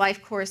average risk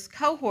life course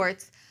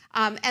cohorts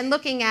and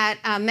looking at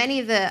many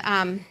of the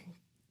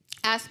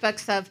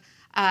aspects of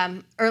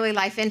early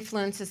life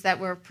influences that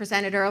were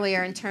presented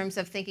earlier in terms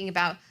of thinking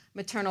about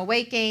maternal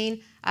weight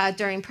gain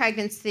during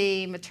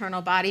pregnancy,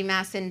 maternal body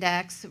mass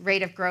index,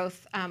 rate of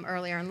growth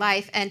earlier in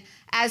life. And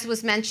as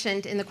was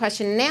mentioned in the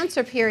question and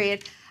answer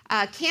period,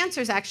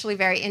 cancer is actually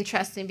very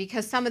interesting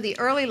because some of the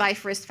early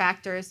life risk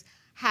factors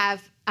have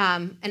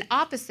an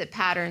opposite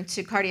pattern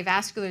to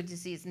cardiovascular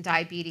disease and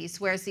diabetes,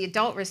 whereas the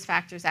adult risk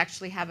factors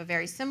actually have a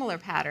very similar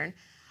pattern.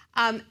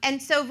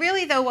 And so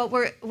really, though, what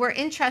we're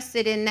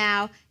interested in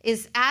now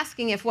is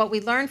asking if what we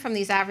learn from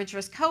these average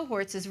risk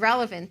cohorts is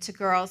relevant to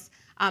girls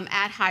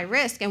at high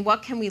risk, and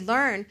what can we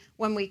learn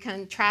when we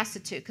contrast the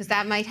two, because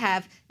that might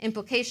have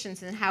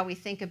implications in how we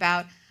think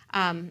about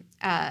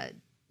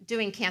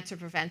doing cancer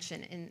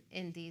prevention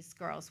in these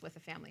girls with a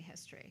family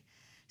history.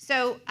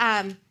 So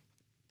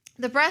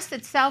the breast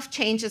itself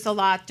changes a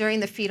lot during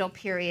the fetal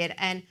period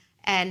and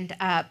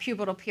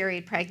pubertal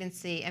period,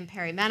 pregnancy, and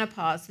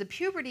perimenopause. The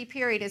puberty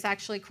period is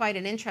actually quite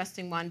an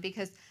interesting one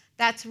because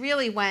that's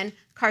really when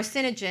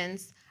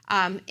carcinogens,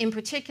 in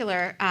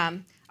particular,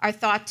 are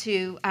thought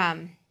to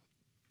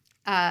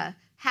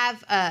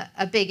have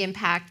a big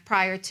impact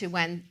prior to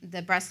when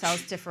the breast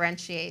cells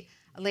differentiate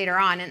later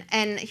on.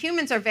 And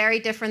humans are very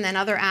different than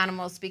other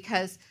animals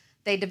because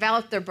they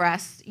develop their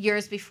breasts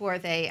years before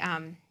they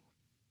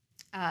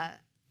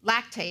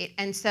lactate.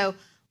 And so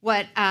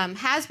what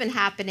has been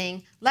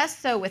happening, less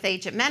so with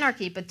age at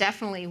menarche, but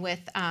definitely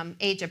with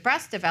age at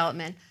breast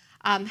development,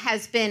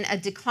 has been a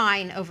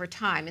decline over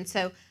time. And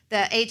so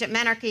the age at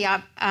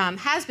menarche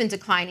has been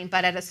declining,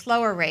 but at a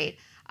slower rate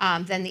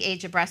than the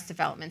age of breast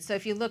development. So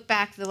if you look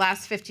back the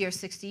last 50 or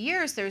 60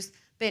 years, there's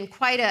been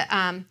quite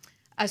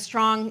a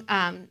strong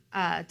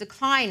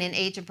decline in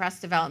age of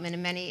breast development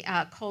in many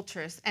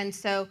cultures. And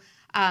so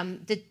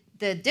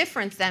the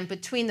difference then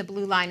between the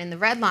blue line and the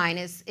red line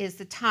is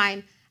the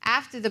time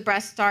after the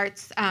breast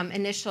starts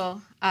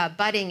initial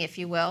budding, if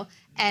you will,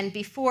 and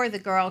before the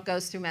girl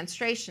goes through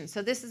menstruation.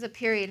 So this is a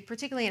period,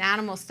 particularly in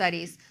animal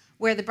studies,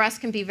 where the breast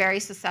can be very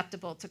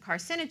susceptible to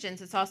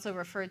carcinogens. It's also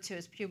referred to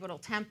as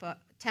pubertal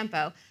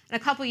tempo. And a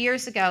couple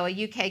years ago,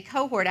 a UK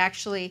cohort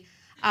actually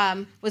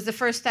was the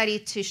first study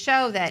to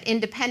show that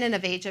independent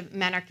of age of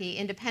menarche,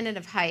 independent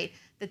of height,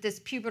 that this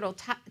pubertal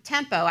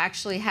tempo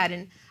actually had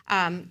a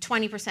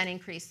 20%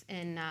 increase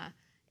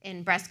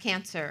in breast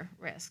cancer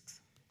risks.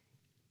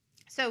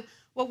 So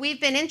what we've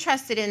been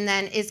interested in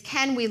then is,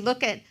 can we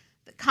look at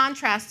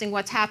contrasting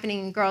what's happening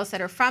in girls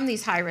that are from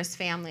these high-risk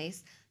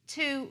families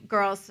to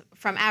girls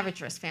from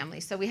average-risk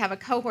families. So we have a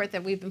cohort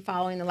that we've been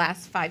following the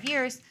last 5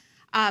 years,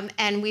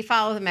 and we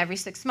follow them every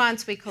 6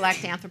 months. We collect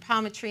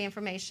anthropometry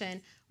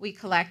information. We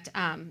collect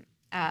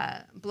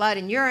blood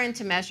and urine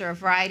to measure a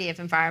variety of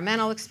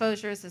environmental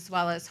exposures as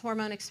well as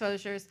hormone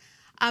exposures.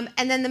 And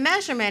then the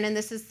measurement, and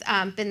this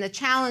has been the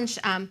challenge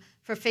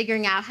for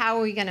figuring out how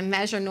are we going to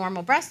measure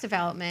normal breast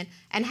development,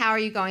 and how are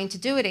you going to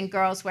do it in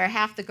girls where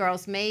half the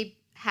girls may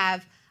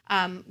have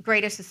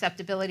greater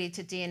susceptibility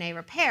to DNA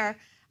repair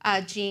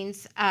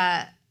genes.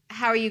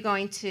 How are you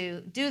going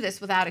to do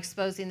this without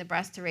exposing the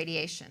breast to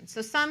radiation?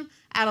 So some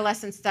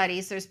adolescent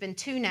studies, there's been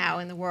 2 now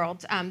in the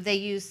world, they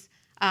use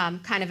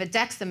kind of a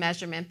DEXA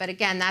measurement, but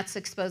again, that's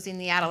exposing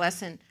the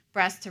adolescent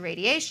breast to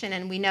radiation,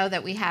 and we know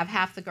that we have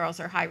half the girls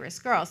are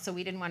high-risk girls, so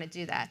we didn't want to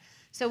do that.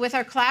 So with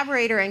our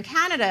collaborator in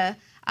Canada,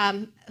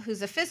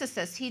 who's a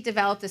physicist, he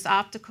developed this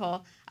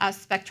optical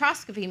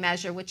spectroscopy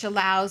measure, which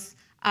allows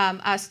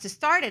us to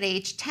start at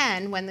age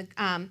 10 when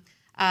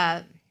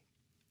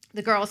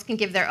the girls can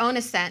give their own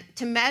assent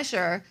to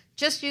measure,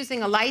 just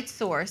using a light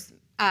source,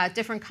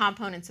 different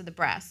components of the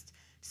breast.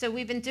 So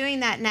we've been doing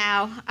that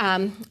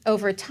now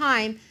over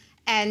time,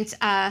 and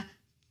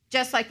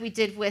just like we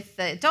did with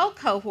the adult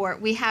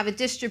cohort, we have a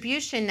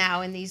distribution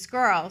now in these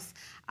girls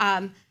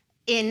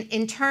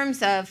in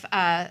terms of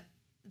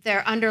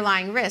their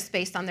underlying risk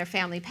based on their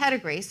family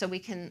pedigree. So we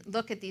can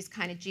look at these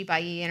kind of G by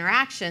E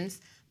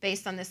interactions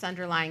based on this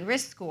underlying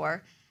risk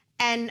score.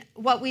 And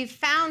what we've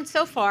found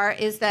so far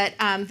is that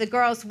the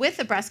girls with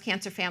a breast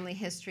cancer family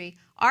history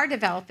are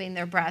developing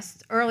their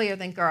breasts earlier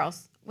than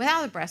girls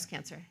without a breast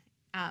cancer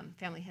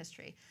family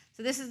history.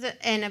 So this is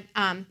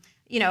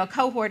a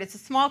cohort. It's a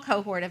small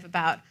cohort of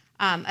about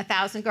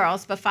 1,000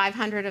 girls, but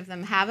 500 of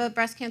them have a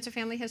breast cancer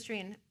family history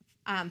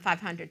and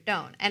 500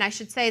 don't. And I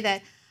should say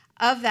that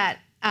of that,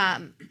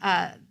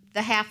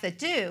 the half that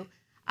do,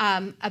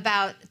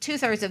 about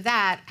 2/3 of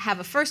that have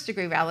a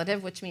first-degree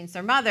relative, which means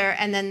their mother,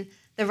 and then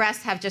the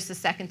rest have just a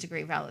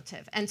second-degree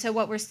relative. And so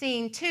what we're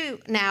seeing, too,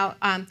 now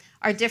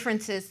are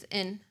differences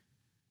in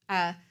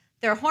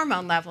their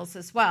hormone levels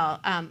as well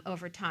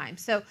over time.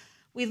 So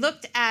we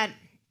looked at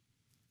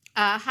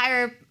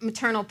higher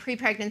maternal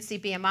pre-pregnancy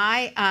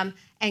BMI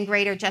and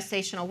greater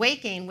gestational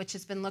weight gain, which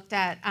has been looked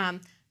at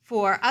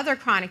for other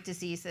chronic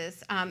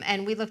diseases.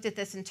 And we looked at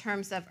this in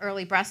terms of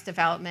early breast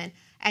development.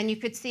 And you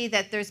could see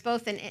that there's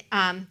both an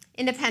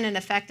independent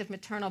effect of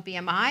maternal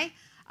BMI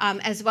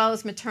as well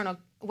as maternal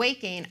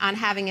weight gain on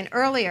having an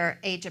earlier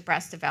age of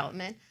breast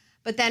development.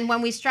 But then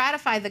when we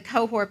stratified the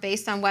cohort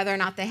based on whether or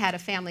not they had a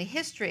family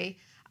history,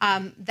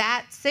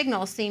 that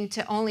signal seemed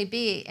to only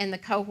be in the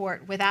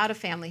cohort without a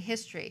family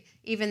history,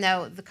 even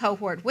though the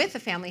cohort with a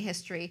family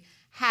history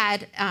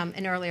had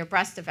an earlier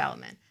breast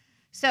development.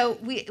 So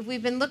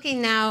we've been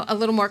looking now a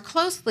little more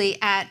closely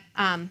at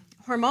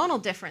hormonal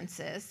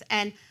differences.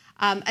 And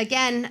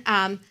again,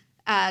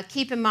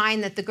 keep in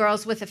mind that the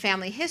girls with a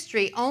family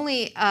history,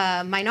 only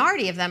a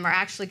minority of them are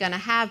actually going to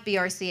have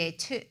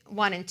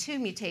BRCA1 and 2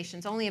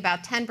 mutations. Only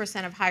about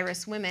 10% of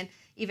high-risk women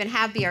even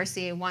have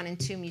BRCA1 and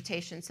 2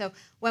 mutations. So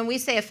when we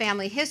say a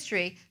family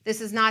history,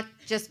 this is not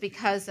just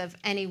because of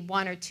any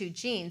 1 or 2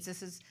 genes.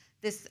 This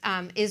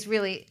is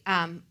really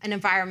an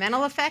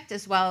environmental effect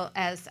as well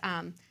as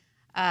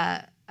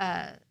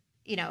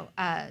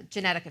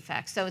genetic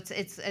effects. So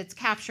it's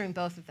capturing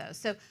both of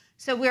those.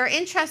 So we're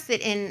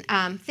interested in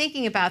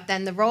thinking about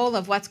then the role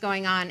of what's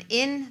going on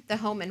in the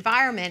home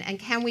environment, and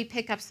can we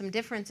pick up some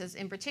differences,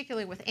 in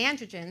particular with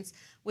androgens,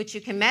 which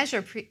you can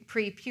measure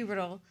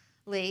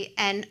pre-pubertally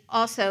and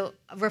also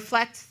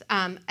reflect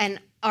and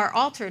are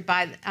altered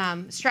by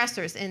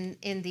stressors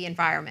in the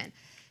environment.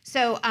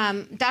 So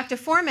Dr.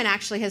 Foreman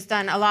actually has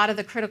done a lot of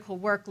the critical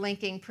work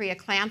linking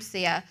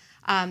preeclampsia,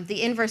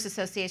 the inverse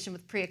association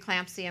with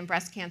preeclampsia and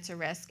breast cancer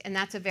risk, and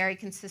that's a very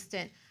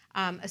consistent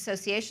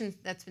association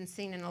that's been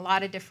seen in a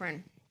lot of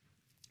different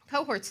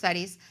cohort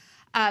studies.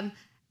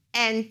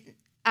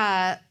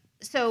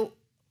 So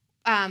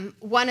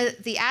one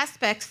of the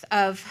aspects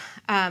of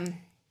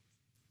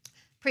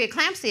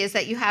preeclampsia is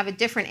that you have a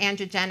different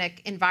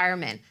androgenic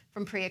environment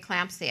from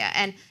preeclampsia.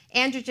 And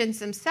androgens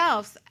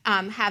themselves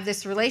have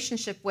this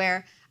relationship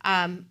where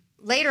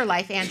later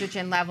life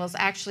androgen levels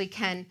actually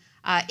can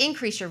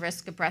increase your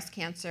risk of breast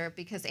cancer,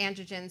 because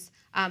androgens,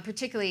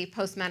 particularly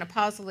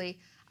postmenopausally,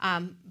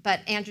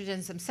 but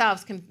androgens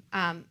themselves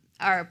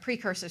are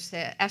precursors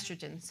to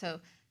estrogen.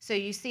 So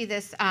you see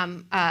this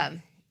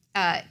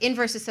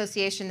inverse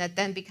association that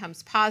then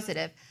becomes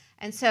positive.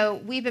 And so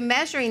we've been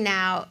measuring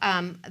now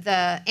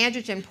the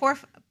androgen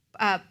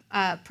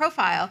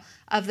profile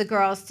of the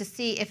girls to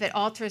see if it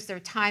alters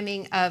their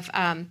timing of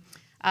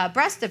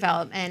breast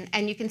development.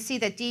 And you can see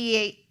that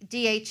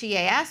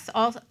DHEAS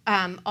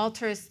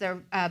alters their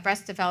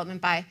breast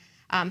development by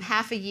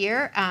half a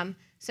year.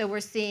 So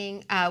we're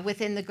seeing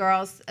within the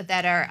girls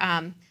that are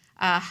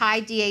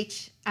high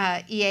DHEAS,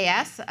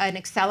 an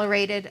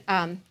accelerated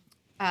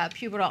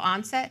pubertal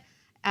onset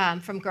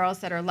from girls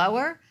that are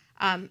lower.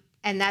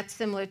 And that's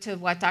similar to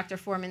what Dr.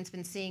 Foreman's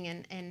been seeing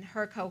in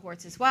her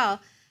cohorts as well.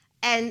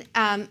 And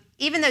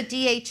even though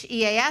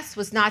DHEAS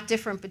was not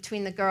different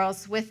between the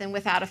girls with and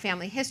without a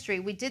family history,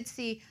 we did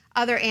see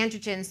other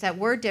androgens that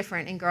were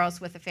different in girls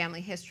with a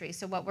family history.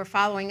 So what we're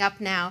following up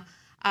now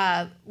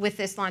with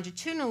this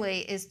longitudinally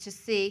is to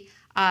see,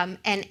 and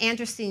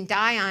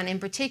androstenedione in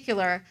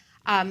particular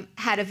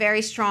had a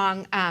very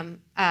strong,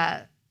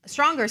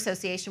 stronger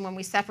association when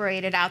we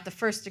separated out the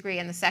first degree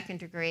and the second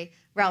degree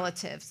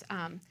relatives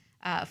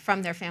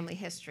from their family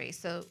history.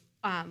 So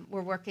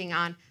we're working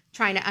on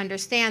trying to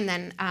understand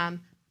then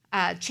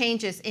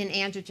changes in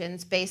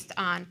androgens based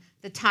on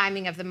the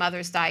timing of the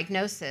mother's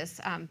diagnosis,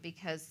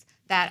 because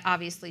that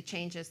obviously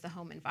changes the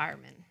home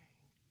environment.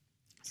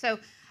 So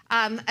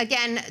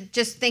again,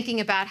 just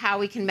thinking about how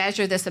we can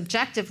measure this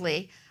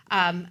objectively,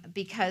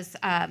 because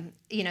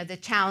the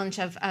challenge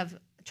of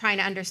trying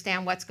to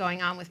understand what's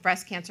going on with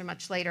breast cancer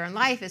much later in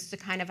life is to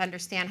kind of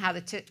understand how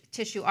the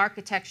tissue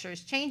architecture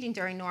is changing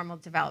during normal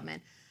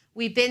development.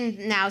 We've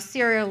been now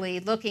serially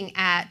looking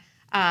at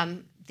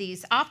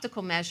these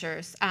optical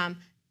measures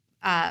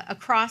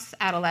across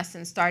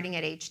adolescence starting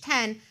at age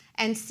 10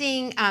 and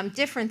seeing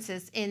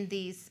differences in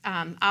these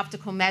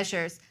optical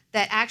measures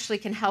that actually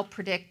can help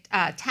predict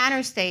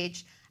Tanner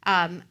stage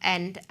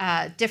and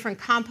different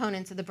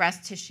components of the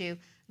breast tissue,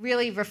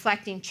 really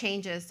reflecting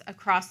changes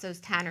across those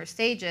Tanner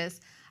stages.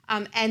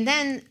 And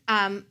then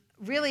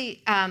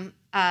really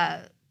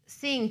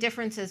seeing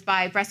differences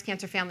by breast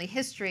cancer family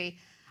history,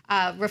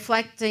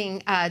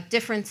 reflecting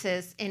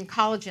differences in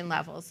collagen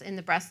levels in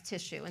the breast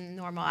tissue in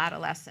normal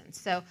adolescents.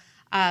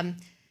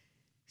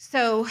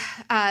 So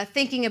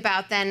thinking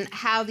about then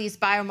how these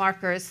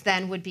biomarkers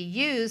then would be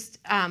used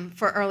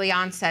for early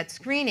onset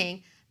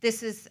screening,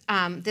 this is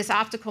this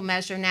optical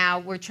measure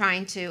now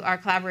our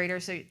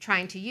collaborators are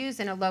trying to use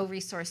in a low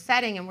resource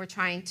setting, and we're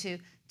trying to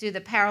do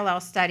the parallel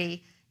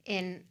study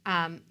in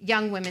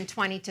young women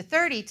 20 to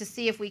 30 to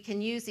see if we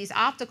can use these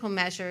optical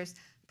measures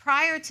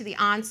prior to the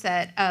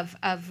onset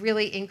of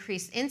really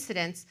increased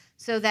incidence,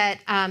 so that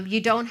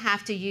you don't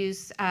have to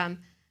use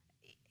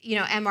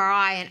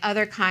MRI and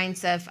other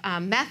kinds of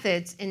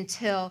methods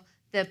until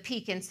the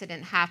peak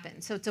incident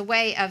happens. So it's a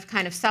way of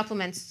kind of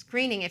supplement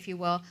screening, if you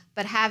will,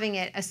 but having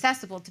it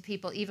accessible to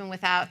people even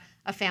without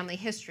a family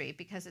history,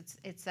 because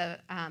it's a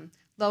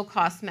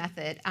low-cost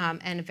method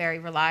and very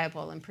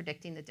reliable in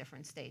predicting the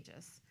different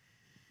stages.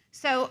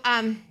 So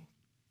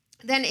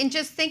then in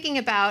just thinking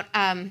about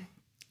how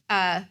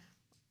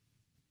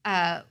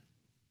to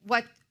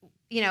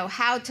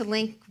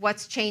link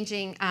what's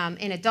changing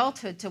in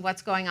adulthood to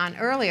what's going on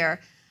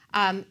earlier,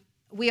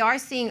 we are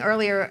seeing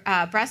earlier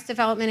breast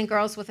development in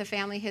girls with a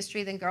family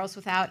history than girls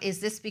without. Is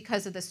this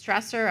because of the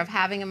stressor of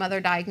having a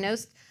mother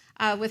diagnosed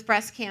with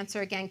breast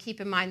cancer? Again, keep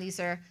in mind these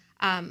are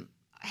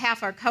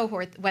half our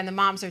cohort. When the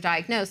moms are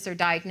diagnosed, they're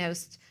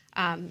diagnosed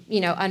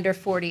under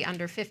 40,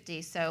 under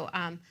 50. So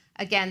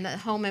again, the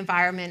home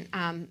environment,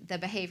 the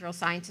behavioral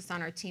scientists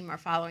on our team are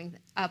following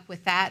up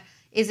with that.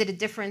 Is it a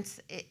difference?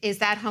 Is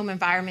that home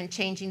environment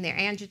changing their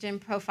androgen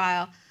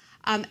profile?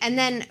 And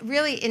then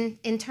really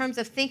in terms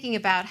of thinking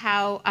about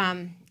how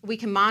we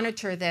can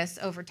monitor this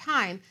over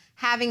time,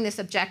 having this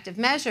objective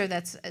measure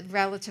that's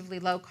relatively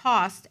low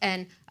cost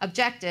and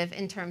objective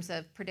in terms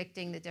of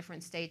predicting the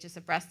different stages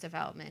of breast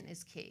development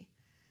is key.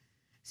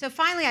 So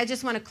finally, I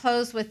just want to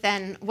close with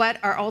then what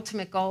our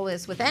ultimate goal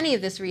is with any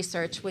of this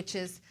research, which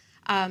is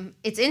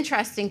it's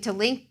interesting to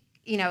link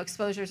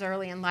exposures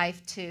early in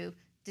life to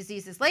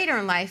diseases later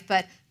in life,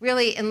 but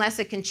really, unless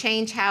it can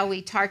change how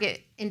we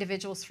target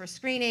individuals for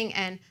screening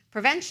and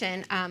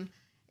prevention,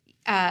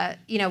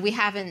 we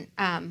haven't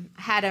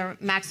had a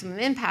maximum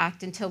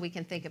impact until we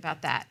can think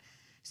about that.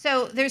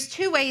 So there's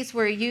two ways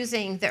we're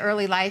using the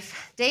early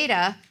life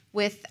data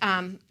with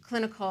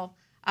clinical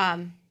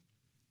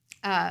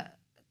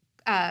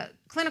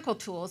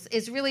tools,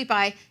 is really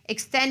by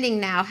extending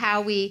now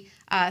how we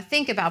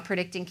think about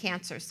predicting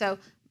cancer. So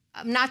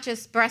not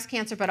just breast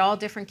cancer, but all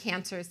different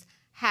cancers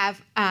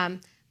have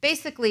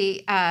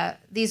basically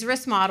these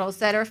risk models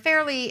that are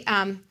fairly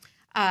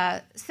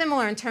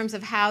similar in terms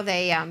of how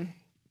they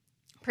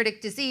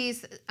predict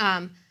disease.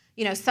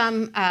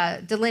 Some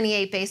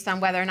delineate based on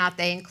whether or not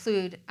they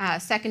include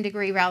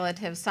second-degree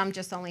relatives. Some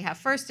just only have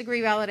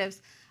first-degree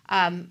relatives.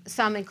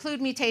 Some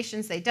include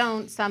mutations. They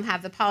don't. Some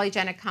have the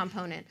polygenic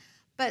component.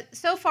 But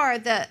so far,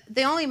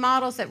 the only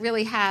models that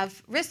really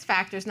have risk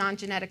factors,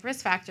 non-genetic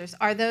risk factors,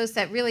 are those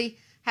that really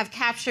have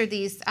captured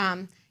these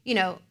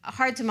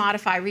hard to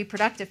modify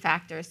reproductive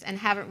factors and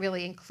haven't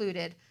really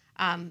included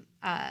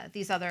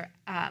these other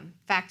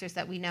factors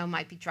that we know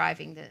might be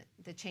driving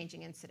the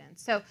changing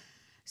incidence.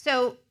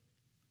 So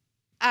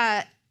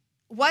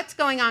what's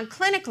going on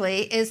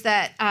clinically is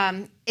that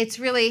it's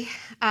really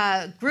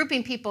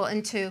grouping people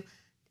into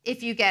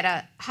if you get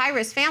a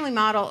high-risk family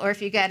model or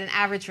if you get an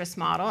average risk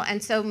model.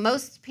 And so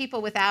most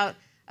people without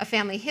a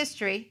family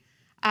history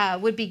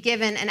would be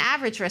given an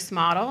average risk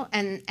model,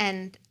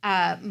 and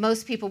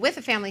most people with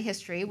a family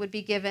history would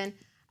be given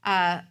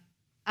a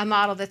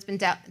model that's been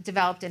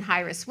developed in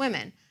high-risk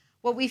women.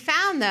 What we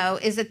found, though,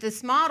 is that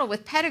this model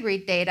with pedigree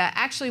data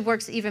actually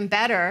works even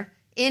better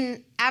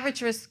in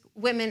average risk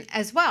women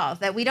as well,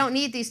 that we don't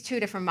need these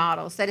two different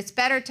models, that it's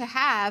better to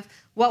have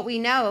what we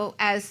know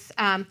as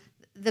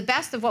the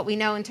best of what we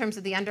know in terms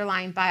of the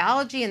underlying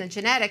biology and the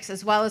genetics,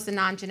 as well as the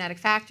non-genetic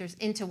factors,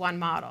 into one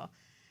model.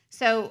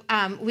 So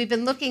we've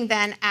been looking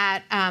then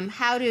at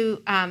how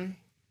to,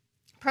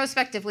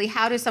 prospectively,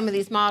 how do some of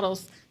these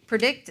models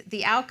predict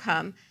the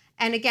outcome?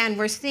 And again,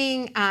 we're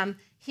seeing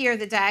here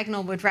the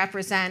diagonal would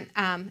represent,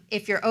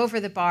 if you're over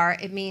the bar,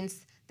 it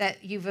means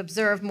that you've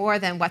observed more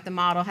than what the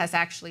model has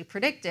actually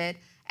predicted.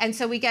 And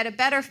so we get a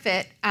better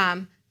fit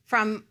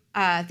from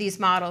these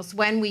models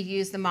when we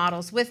use the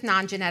models with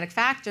non-genetic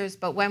factors,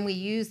 but when we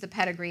use the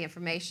pedigree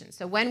information.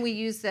 So when we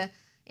use the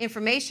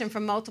information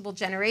from multiple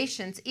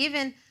generations,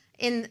 even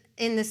in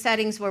the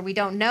settings where we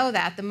don't know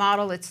that, the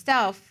model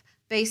itself,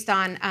 based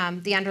on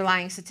the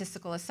underlying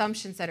statistical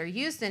assumptions that are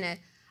used in it,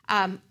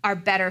 are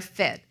better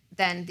fit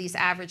than these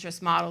average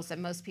risk models that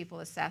most people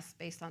assess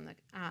based on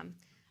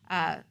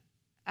the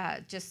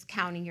just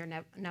counting your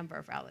number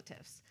of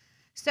relatives.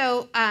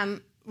 So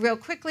real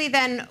quickly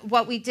then,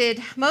 what we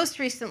did most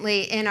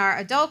recently in our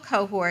adult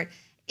cohort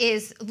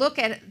is look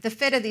at the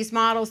fit of these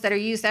models that are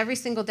used every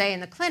single day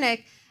in the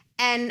clinic.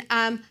 And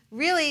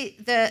really,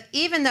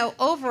 even though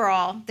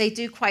overall they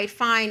do quite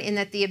fine in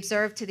that the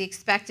observed to the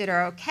expected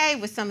are okay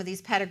with some of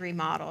these pedigree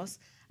models,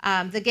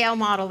 the Gale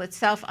model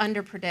itself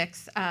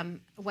underpredicts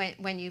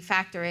when you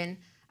factor in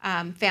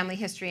family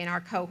history in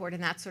our cohort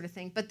and that sort of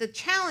thing. But the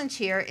challenge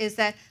here is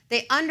that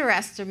they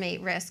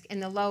underestimate risk in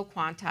the low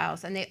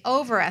quantiles and they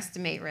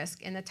overestimate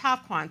risk in the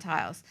top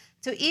quantiles.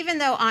 So even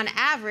though on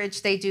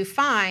average they do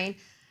fine,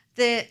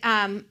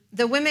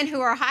 the women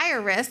who are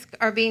higher risk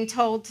are being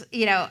told,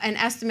 an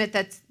estimate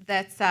that's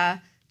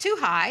too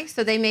high,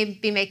 so they may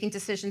be making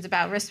decisions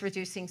about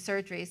risk-reducing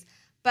surgeries.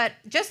 But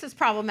just as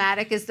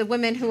problematic is the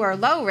women who are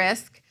low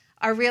risk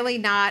are really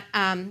not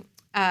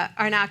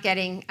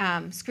getting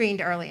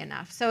screened early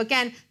enough. So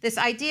again, this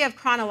idea of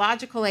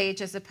chronological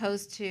age as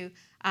opposed to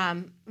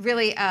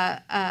really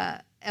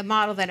a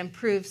model that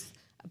improves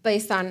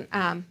based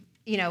on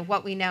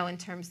what we know in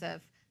terms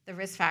of the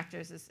risk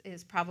factors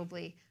is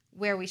probably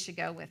where we should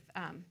go with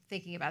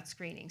thinking about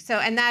screening. So,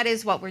 and that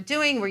is what we're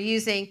doing. We're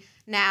using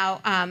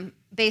now,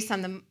 based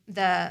on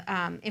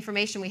the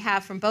information we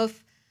have from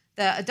both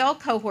the adult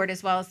cohort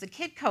as well as the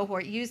kid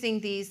cohort, using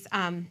these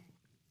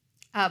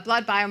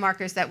blood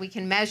biomarkers that we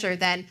can measure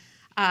then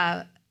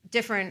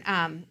different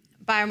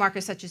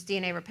biomarkers such as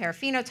DNA repair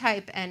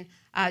phenotype and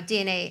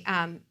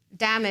DNA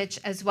damage,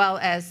 as well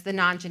as the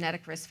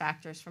non-genetic risk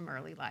factors from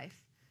early life.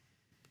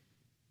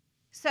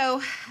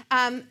 So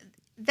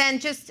then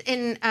just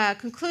in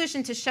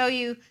conclusion, to show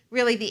you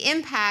really the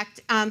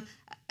impact,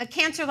 a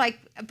cancer like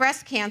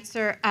breast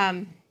cancer,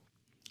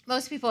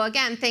 most people,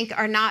 again, think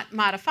are not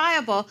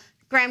modifiable.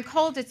 Graham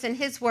Kolditz in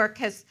his work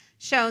has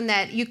shown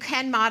that you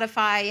can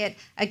modify it,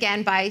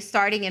 again, by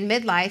starting in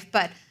midlife,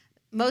 but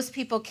most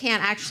people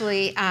can't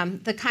actually,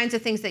 the kinds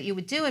of things that you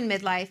would do in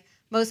midlife,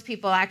 most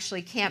people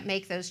actually can't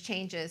make those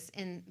changes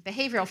in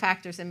behavioral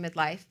factors in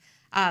midlife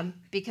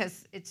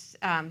because it's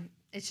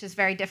just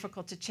very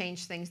difficult to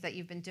change things that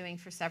you've been doing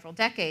for several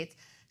decades.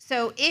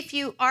 So if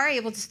you are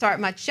able to start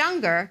much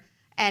younger,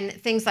 and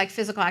things like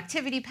physical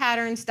activity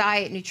patterns,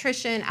 diet,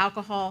 nutrition,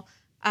 alcohol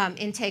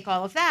intake,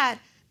 all of that,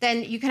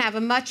 then you can have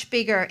a much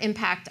bigger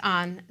impact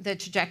on the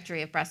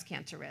trajectory of breast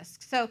cancer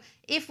risk. So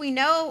if we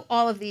know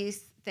all of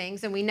these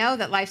things, and we know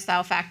that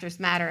lifestyle factors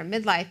matter in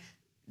midlife,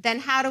 then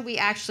how do we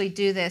actually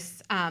do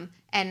this, and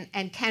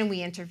can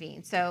we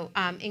intervene? So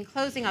in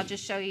closing, I'll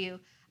just show you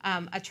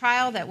a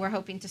trial that we're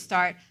hoping to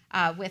start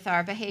with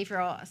our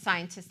behavioral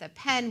scientists at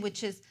Penn,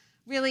 which is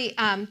really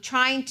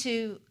trying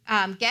to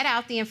get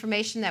out the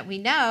information that we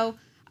know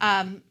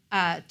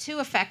to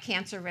affect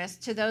cancer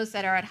risk to those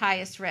that are at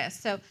highest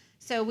risk.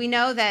 So we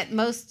know that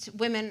most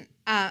women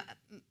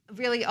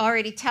really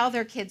already tell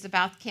their kids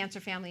about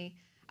cancer family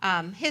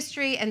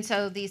history, and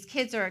so these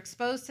kids are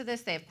exposed to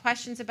this. They have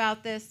questions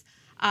about this,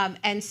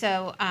 and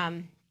so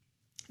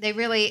they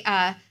really,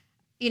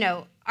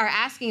 are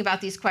asking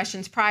about these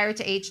questions prior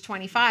to age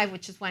 25,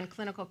 which is when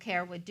clinical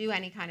care would do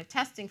any kind of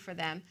testing for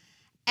them.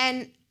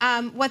 And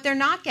what they're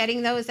not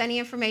getting, though, is any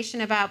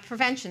information about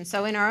prevention.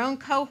 So in our own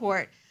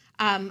cohort,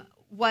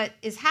 what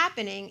is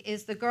happening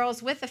is the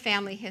girls with a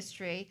family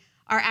history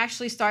are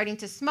actually starting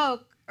to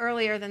smoke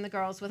earlier than the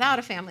girls without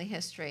a family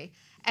history.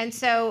 And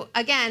so,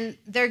 again,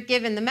 they're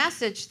given the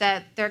message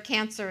that their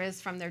cancer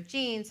is from their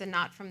genes and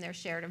not from their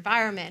shared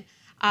environment.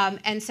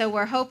 And so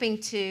we're hoping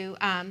to,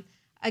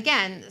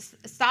 again,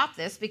 stop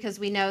this, because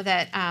we know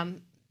that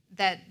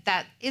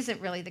that isn't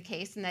really the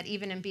case, and that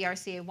even in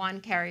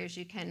BRCA1 carriers,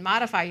 you can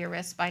modify your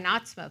risk by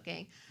not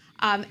smoking.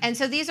 And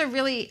so these are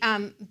really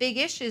big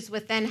issues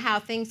with then how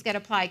things get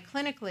applied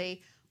clinically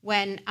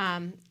when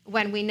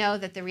we know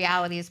that the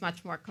reality is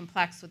much more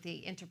complex with the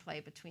interplay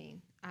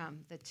between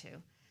the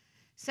two.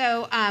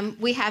 So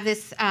we have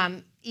this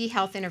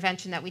eHealth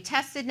intervention that we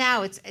tested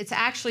now. It's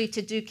actually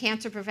to do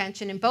cancer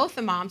prevention in both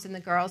the moms and the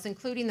girls,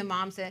 including the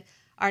moms that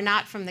are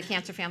not from the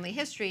cancer family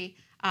history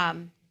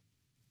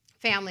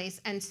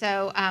families. And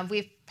so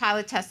we've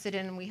pilot tested it,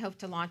 and we hope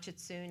to launch it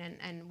soon,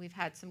 and we've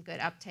had some good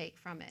uptake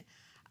from it.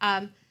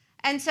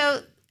 And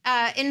so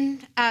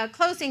in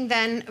closing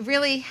then,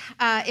 really,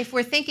 if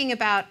we're thinking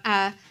about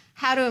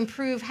how to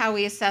improve how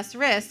we assess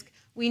risk,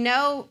 we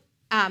know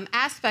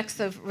aspects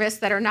of risk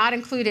that are not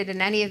included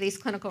in any of these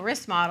clinical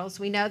risk models.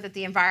 We know that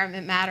the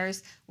environment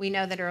matters. We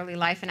know that early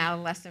life and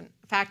adolescent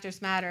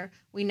factors matter.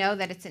 We know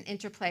that it's an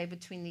interplay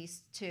between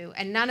these two.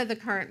 And none of the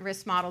current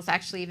risk models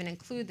actually even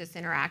include this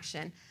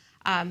interaction.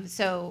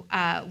 So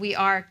we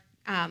are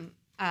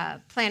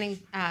planning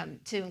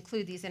to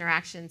include these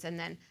interactions and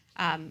then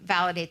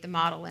validate the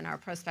model in our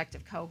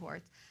prospective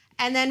cohorts.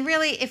 And then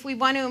really, if we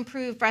want to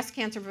improve breast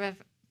cancer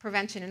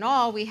prevention in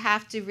all, we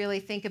have to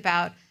really think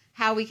about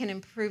how we can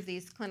improve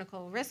these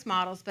clinical risk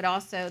models, but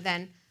also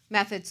then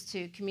methods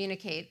to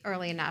communicate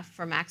early enough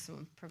for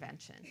maximum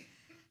prevention.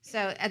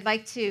 So I'd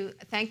like to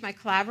thank my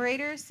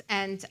collaborators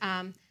and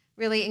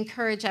really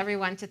encourage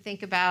everyone to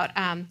think about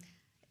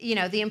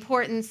the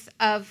importance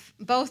of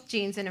both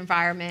genes and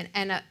environment,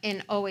 and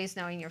in always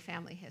knowing your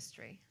family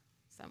history.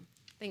 So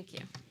thank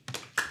you.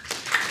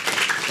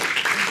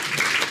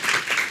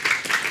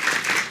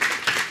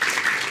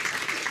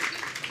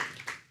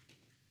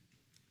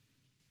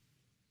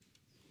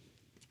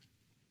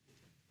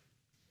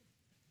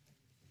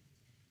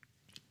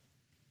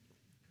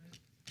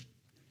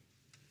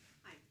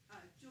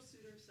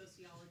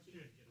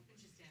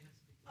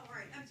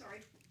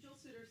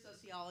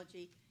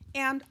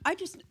 And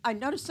I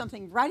noticed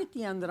something right at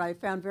the end that I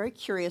found very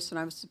curious and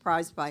I was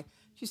surprised by.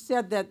 She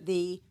said that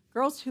the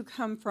girls who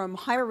come from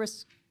higher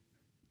risk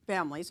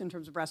families in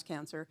terms of breast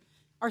cancer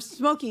are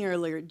smoking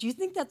earlier. Do you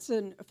think that's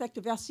an effect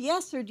of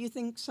SES, or do you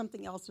think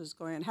something else is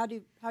going on? How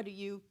do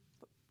you,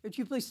 would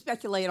you please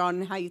speculate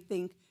on how you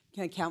think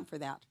can account for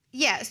that?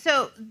 Yeah,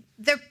 so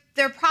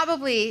they're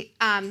probably,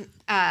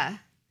 well,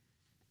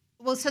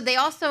 so they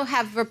also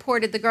have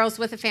reported, the girls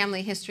with a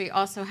family history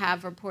also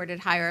have reported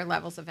higher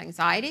levels of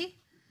anxiety.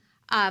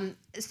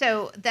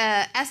 So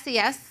the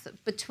SES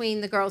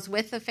between the girls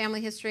with a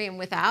family history and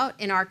without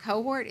in our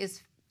cohort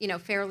is,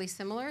 fairly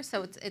similar.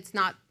 So it's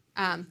not,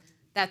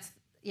 that's,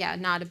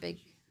 not a big,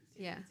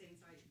 yeah.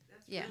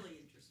 That's yeah. really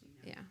interesting.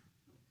 Yeah.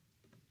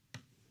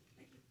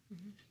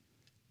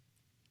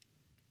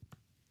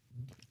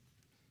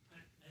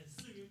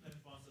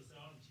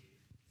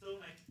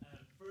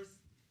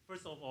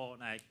 First of all,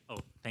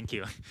 thank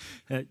you.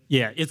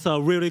 Yeah, it's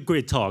a really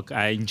great talk.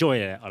 I enjoy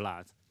it a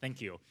lot.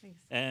 Thank you. Thanks.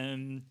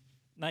 And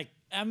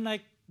I'm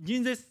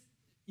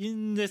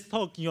in this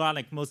talk, you are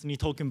mostly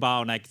talking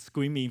about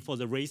screening for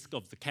the risk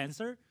of the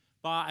cancer.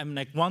 But I'm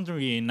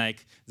wondering,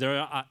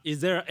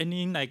 is there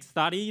any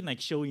study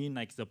showing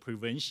the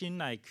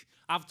prevention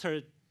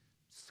after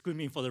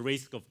screening for the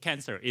risk of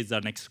cancer? Is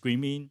there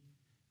screening?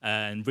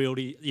 And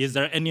really, is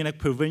there any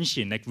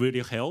prevention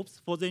really helps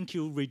for them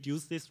to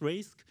reduce this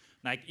risk?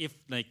 If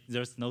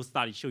there's no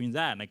study showing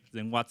that,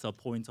 then what's the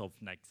point of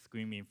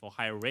screening for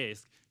higher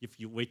risk if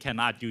we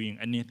cannot doing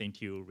anything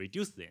to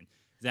reduce them?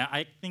 Then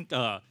I think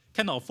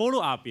kind of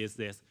follow up is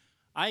this.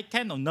 I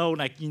kind of know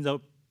in the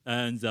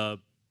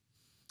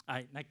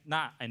I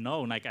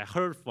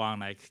heard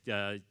from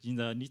in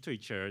the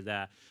literature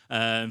that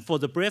for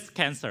the breast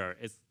cancer,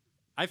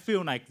 I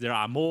feel there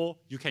are more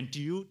you can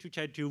do to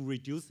try to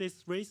reduce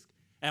this risk.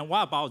 And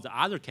what about the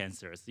other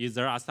cancers? Is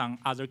there some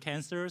other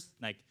cancers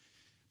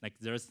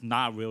there's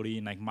not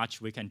really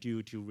much we can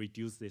do to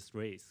reduce this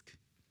risk?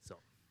 So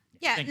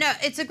yeah, no,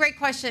 it's a great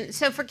question.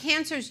 So for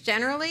cancers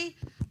generally,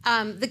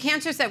 the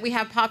cancers that we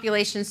have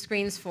population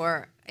screens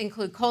for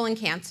include colon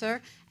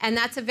cancer, and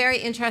that's a very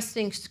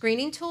interesting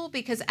screening tool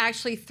because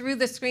actually through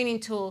the screening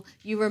tool,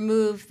 you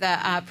remove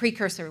the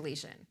precursor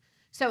lesion.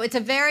 So it's a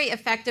very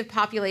effective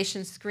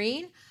population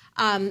screen.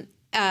 Some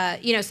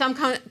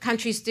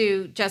countries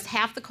do just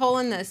half the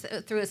colon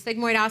through a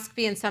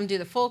sigmoidoscopy, and some do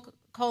the full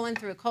colon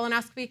through a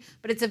colonoscopy,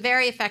 but it's a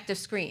very effective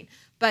screen.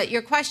 But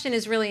your question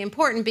is really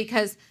important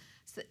because,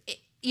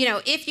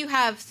 if you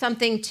have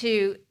something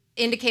to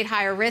indicate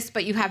higher risk,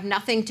 but you have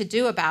nothing to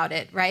do about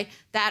it, right?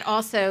 That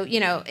also,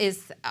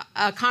 is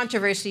a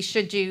controversy.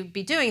 Should you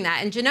be doing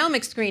that? And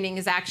genomic screening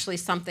is actually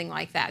something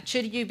like that.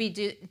 Should you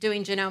be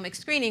doing genomic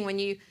screening when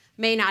you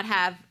may not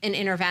have an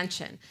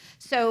intervention?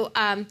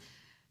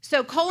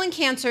 So colon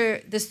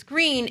cancer, the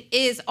screen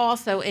is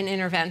also an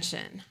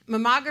intervention.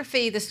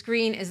 Mammography, the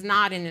screen is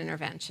not an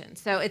intervention.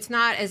 So it's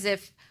not as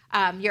if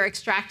you're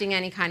extracting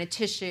any kind of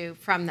tissue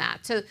from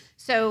that.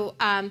 So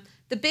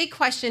the big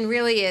question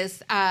really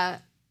is,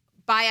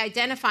 by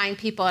identifying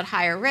people at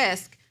higher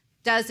risk,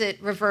 does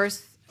it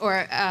reverse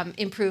or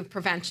improve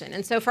prevention?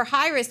 And so for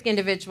high-risk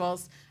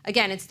individuals,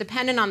 again, it's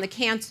dependent on the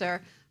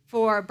cancer.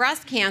 For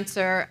breast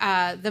cancer,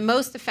 the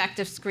most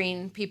effective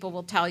screen, people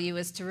will tell you,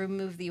 is to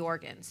remove the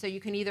organ. So you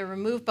can either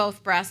remove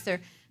both breasts,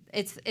 or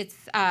it's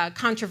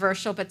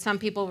controversial, but some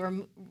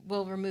people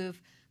will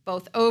remove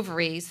both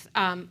ovaries,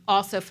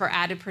 also for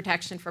added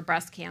protection for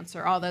breast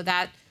cancer, although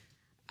that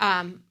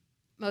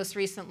most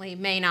recently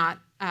may not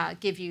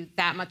give you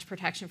that much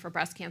protection for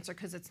breast cancer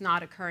because it's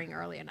not occurring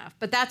early enough.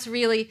 But that's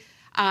really,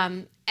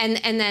 and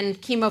then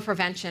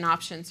chemoprevention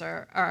options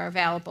are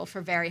available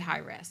for very high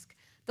risk.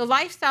 The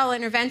lifestyle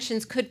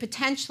interventions could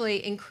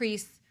potentially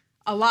increase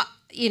a lot,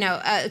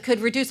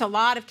 could reduce a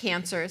lot of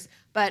cancers,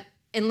 but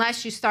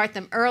unless you start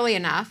them early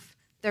enough,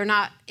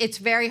 it's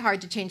very hard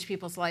to change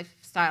people's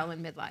lifestyle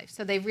in midlife.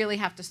 So they really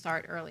have to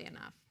start early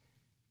enough.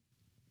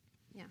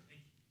 Yeah.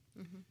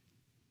 Mm-hmm.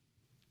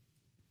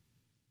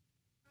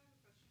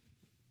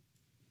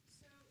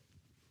 So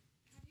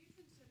have you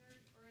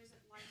considered, or is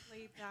it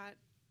likely that...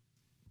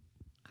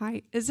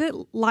 Hi, is it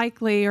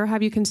likely, or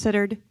have you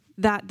considered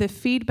that the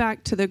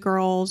feedback to the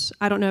girls,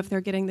 I don't know if they're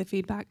getting the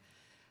feedback,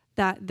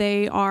 that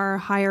they are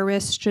higher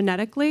risk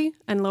genetically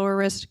and lower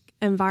risk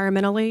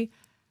environmentally,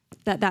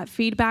 that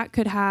feedback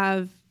could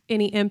have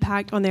any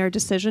impact on their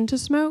decision to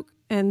smoke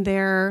and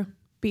their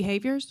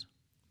behaviors?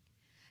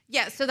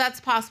 Yeah, so that's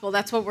possible.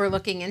 That's what we're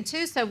looking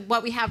into. So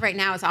what we have right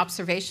now is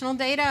observational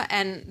data,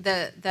 and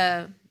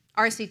the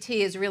RCT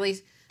is really,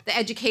 the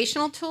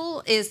educational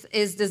tool is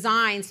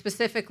designed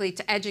specifically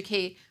to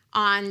educate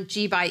on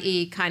G by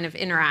E kind of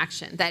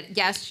interaction, that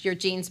yes, your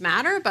genes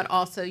matter, but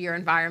also your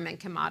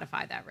environment can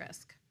modify that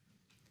risk.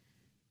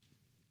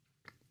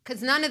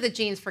 Because none of the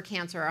genes for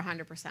cancer are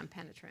 100%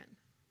 penetrant.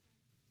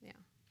 Yeah.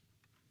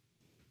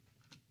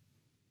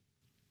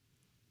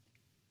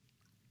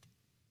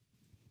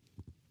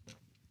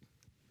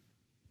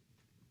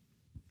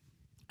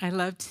 I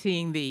loved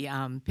seeing the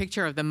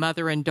picture of the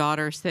mother and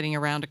daughter sitting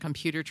around a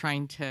computer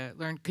trying to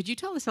learn. Could you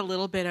tell us a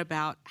little bit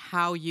about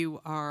how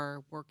you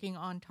are working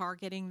on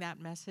targeting that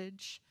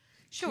message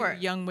Sure.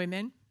 to young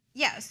women?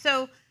 Yeah,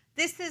 so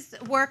this is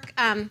work,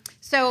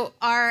 so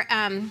our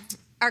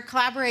our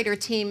collaborator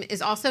team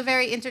is also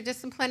very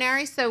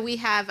interdisciplinary. So we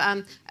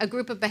have a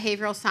group of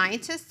behavioral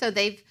scientists. So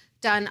they've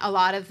done a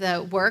lot of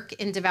the work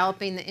in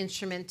developing the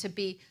instrument to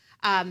be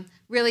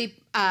really,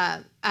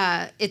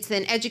 it's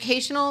an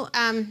educational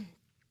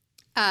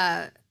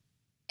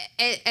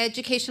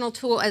educational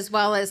tool, as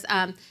well as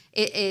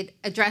it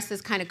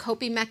addresses kind of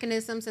coping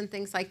mechanisms and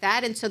things like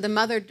that. And so the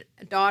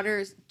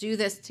mother-daughters do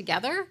this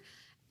together,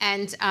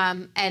 and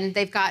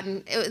they've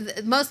gotten,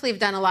 mostly have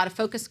done a lot of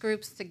focus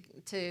groups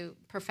to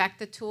perfect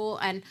the tool.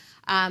 And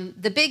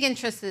the big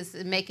interest is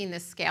in making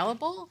this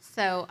scalable.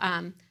 So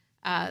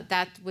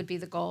that would be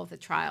the goal of the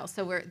trial.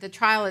 So the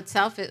trial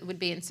itself, it would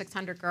be in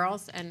 600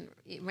 girls, and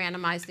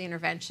randomize the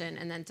intervention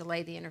and then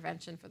delay the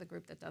intervention for the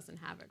group that doesn't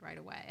have it right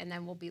away. And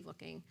then we'll be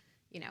looking,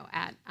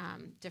 at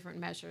different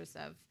measures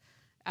of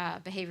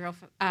behavioral,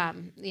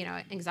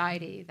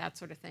 anxiety, that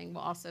sort of thing.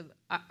 We'll also,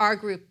 our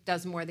group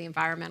does more of the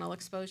environmental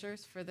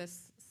exposures for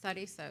this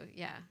study. So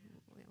yeah,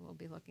 we'll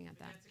be looking at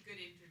that. That's a good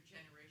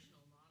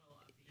intergenerational model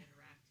of the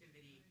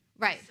interactivity,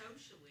 right,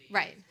 socially,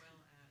 right. As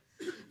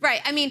well as.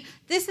 Right. I mean,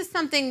 this is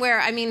something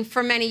where,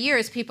 for many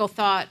years, people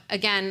thought,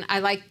 again, I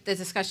like the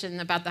discussion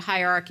about the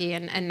hierarchy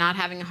and not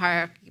having a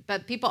hierarchy,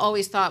 but people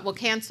always thought, well,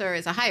 cancer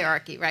is a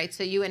hierarchy, right?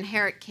 So you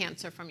inherit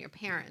cancer from your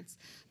parents.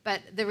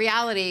 But the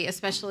reality,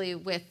 especially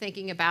with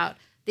thinking about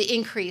the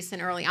increase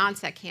in early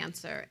onset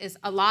cancer, is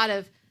a lot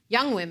of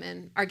young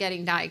women are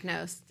getting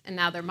diagnosed, and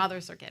now their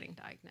mothers are getting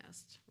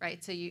diagnosed,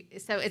 right? So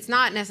it's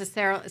not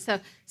necessarily, so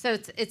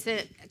it's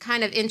a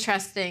kind of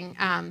interesting,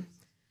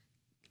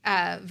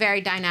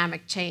 very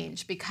dynamic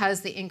change,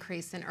 because the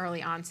increase in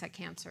early onset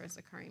cancer is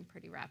occurring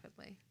pretty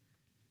rapidly.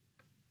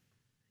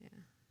 Yeah,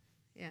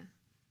 yeah.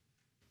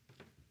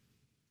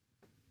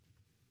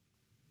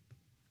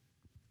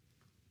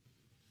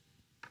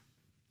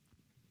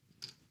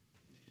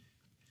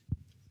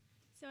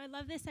 So I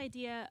love this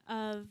idea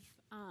of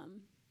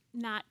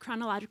not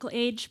chronological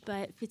age,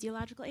 but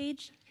physiological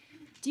age.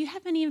 Do you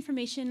have any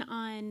information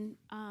on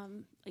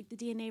like the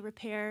DNA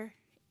repair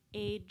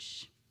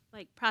age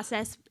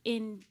process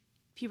in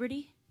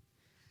puberty?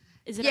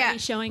 Is it already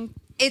showing?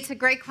 It's a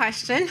great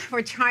question.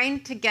 We're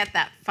trying to get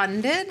that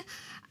funded.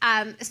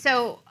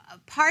 So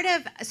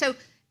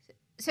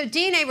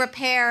DNA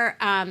repair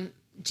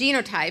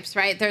genotypes,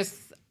 right? There's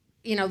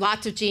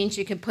lots of genes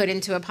you can put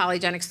into a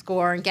polygenic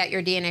score and get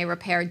your DNA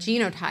repair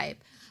genotype.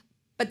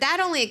 But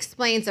that only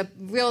explains a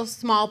real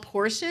small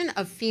portion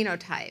of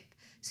phenotype.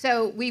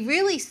 So we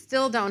really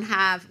still don't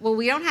have,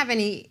 we don't have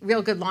any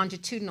real good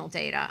longitudinal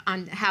data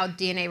on how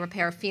DNA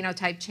repair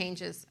phenotype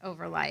changes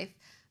over life.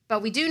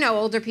 But we do know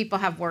older people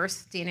have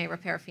worse DNA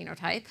repair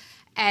phenotype.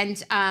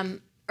 And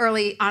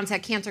early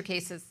onset cancer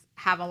cases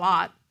have a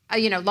lot,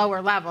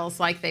 lower levels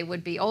like they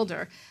would be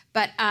older.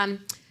 But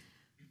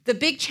the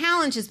big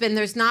challenge has been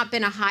there's not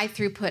been a high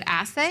throughput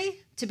assay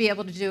to be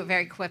able to do it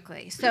very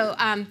quickly. So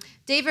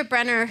David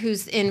Brenner,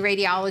 who's in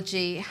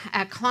radiology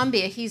at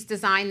Columbia, he's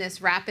designed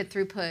this rapid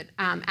throughput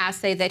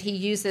assay that he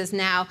uses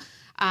now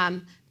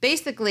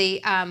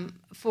basically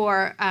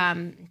for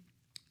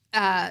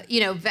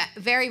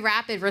very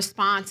rapid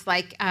response,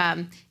 like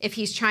if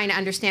he's trying to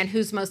understand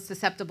who's most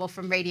susceptible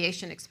from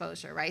radiation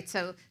exposure, right?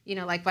 So,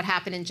 like what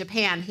happened in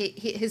Japan,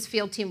 his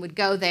field team would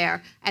go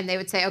there and they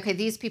would say, okay,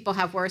 these people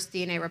have worse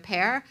DNA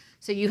repair,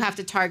 so you have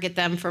to target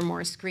them for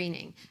more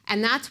screening.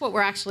 And that's what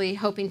we're actually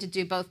hoping to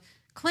do both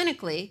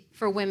clinically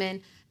for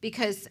women,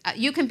 because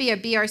you can be a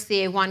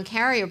BRCA1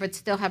 carrier but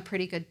still have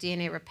pretty good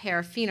DNA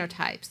repair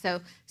phenotype.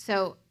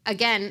 So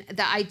again,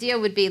 the idea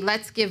would be,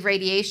 let's give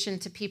radiation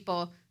to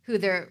people who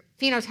their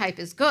phenotype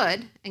is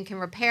good and can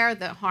repair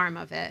the harm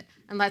of it,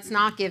 and let's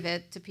not give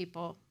it to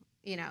people,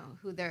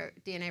 who their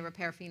DNA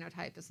repair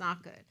phenotype is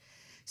not good.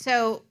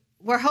 So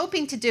we're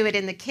hoping to do it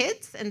in the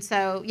kids, and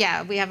so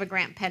yeah, we have a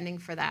grant pending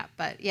for that.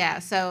 But yeah,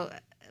 so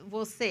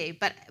we'll see.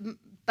 But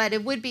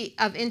it would be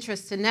of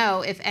interest to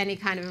know if any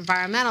kind of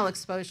environmental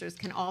exposures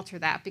can alter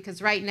that,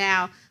 because right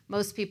now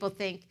most people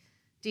think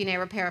DNA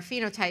repair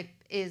phenotype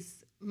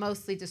is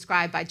mostly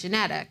described by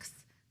genetics,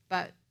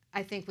 but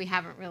I think we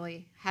haven't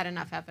really had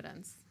enough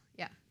evidence.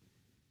 Yeah.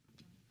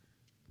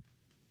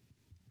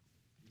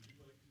 Would you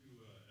like to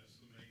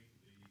estimate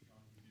the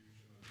contribution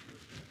of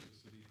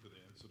neuroplasticity to the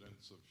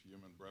incidence of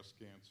human breast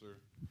cancer?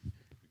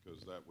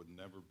 Because that would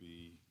never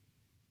be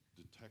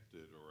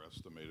detected or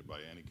estimated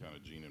by any kind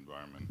of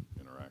gene-environment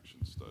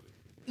interaction study.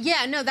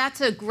 Yeah, no, that's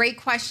a great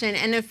question.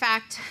 And in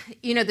fact,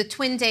 the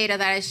twin data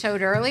that I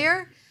showed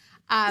earlier,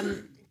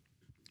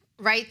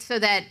 right? So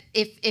that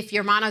if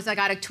your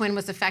monozygotic twin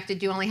was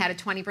affected, you only had a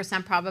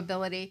 20%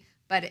 probability.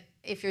 But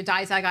if your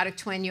dizygotic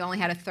twin, you only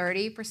had a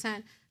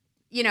 30%.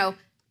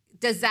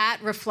 Does that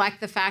reflect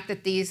the fact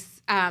that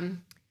these,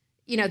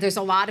 there's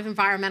a lot of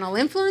environmental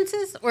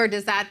influences, or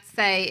does that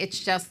say it's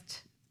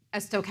just a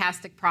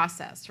stochastic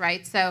process,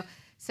 right? So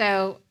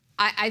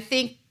I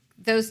think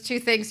those two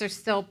things are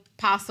still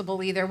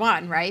possible, either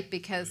one, right?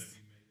 Because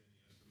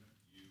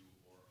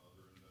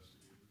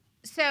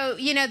so,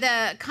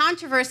 the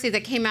controversy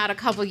that came out a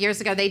couple years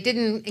ago, they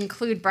didn't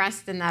include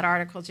breast in that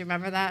article. Do you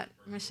remember that,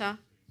 Michelle?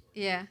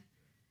 Yeah.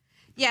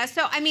 Yeah,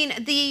 so I mean,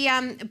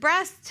 the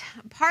breast,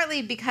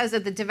 partly because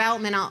of the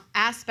developmental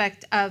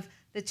aspect of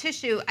the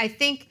tissue, I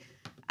think,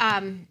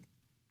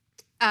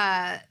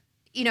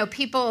 you know,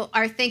 people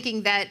are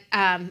thinking that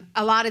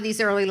a lot of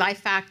these early life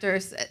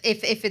factors,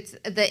 if it's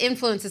the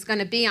influence is going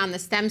to be on the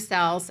stem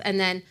cells, and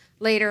then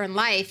later in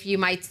life you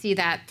might see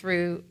that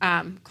through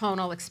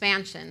clonal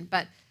expansion.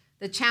 But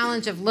the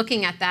challenge of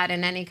looking at that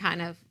in any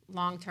kind of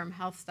long-term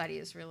health study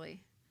is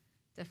really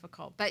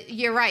difficult. But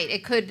you're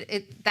right;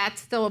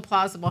 that's still a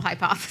plausible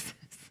hypothesis.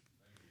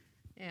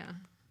 Yeah.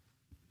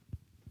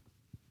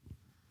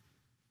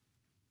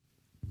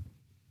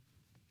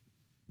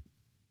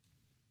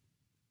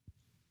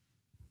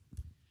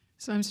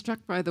 So I'm struck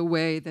by the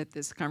way that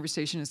this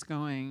conversation is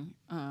going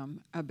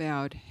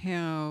about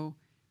how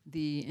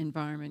the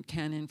environment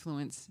can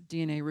influence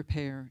DNA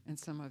repair and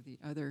some of the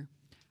other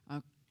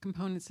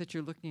components that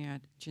you're looking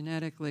at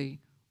genetically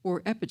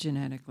or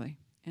epigenetically.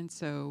 And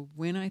so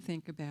when I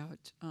think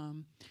about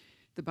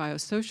the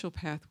biosocial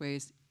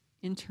pathways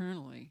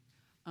internally,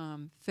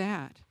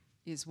 fat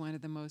is one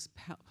of the most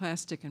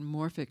plastic and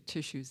morphic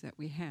tissues that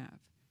we have.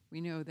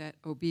 We know that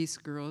obese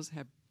girls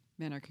have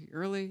menarche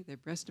early, they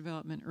have breast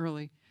development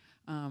early.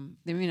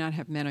 They may not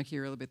have menarche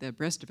early, but they have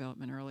breast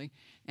development early.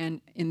 And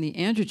in the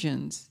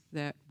androgens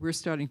that we're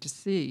starting to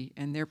see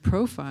and their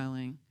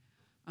profiling,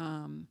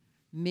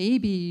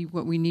 maybe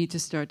what we need to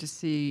start to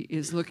see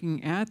is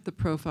looking at the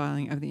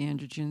profiling of the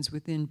androgens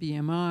within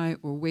BMI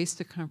or waist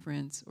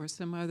circumference or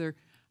some other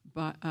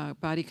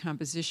body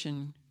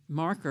composition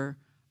marker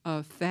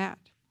of fat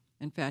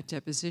and fat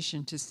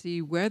deposition to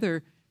see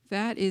whether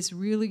fat is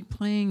really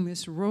playing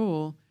this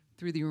role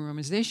through the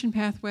aromatization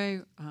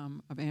pathway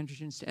of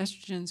androgens to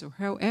estrogens, or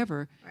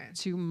however,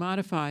 to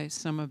modify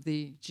some of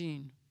the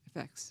gene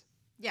effects.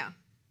 Yeah.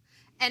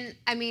 And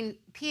I mean,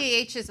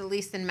 PAHs, at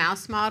least in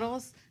mouse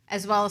models,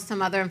 as well as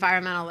some other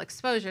environmental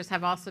exposures,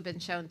 have also been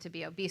shown to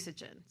be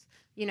obesogens.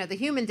 You know, the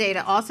human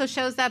data also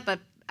shows that, but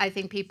I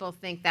think people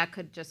think that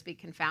could just be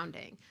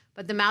confounding.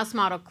 But the mouse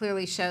model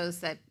clearly shows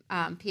that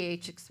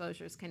PAH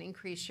exposures can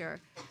increase your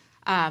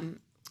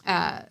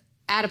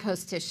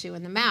adipose tissue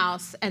in the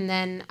mouse, and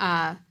then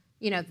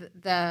you know,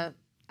 the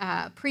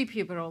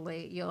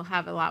prepubitally, you'll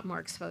have a lot more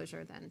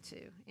exposure than to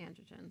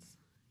androgens.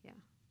 Yeah.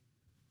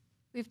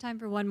 We have time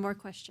for one more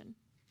question.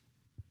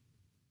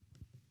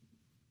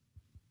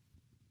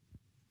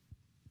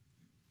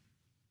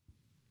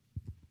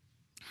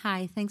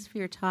 Hi, thanks for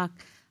your talk.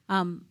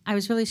 I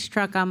was really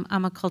struck.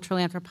 I'm a cultural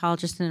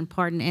anthropologist and in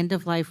part an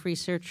end-of-life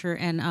researcher,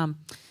 and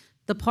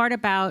the part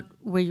about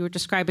where you were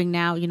describing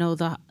now, you know,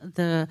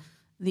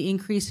 the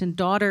increase in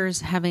daughters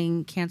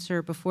having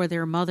cancer before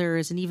their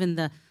mothers, and even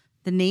the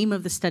name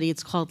of the study,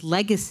 it's called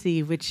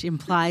Legacy, which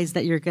implies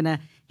that you're going to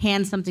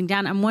hand something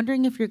down. I'm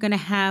wondering if you're going to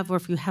have, or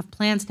if you have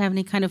plans to have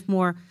any kind of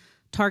more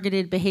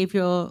targeted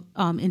behavioral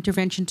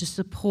intervention to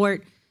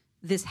support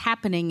this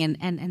happening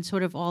and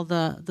sort of all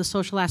the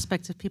social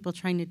aspects of people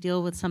trying to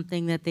deal with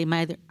something that they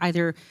might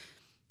either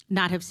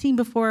not have seen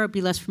before, or be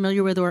less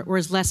familiar with, or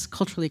is less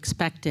culturally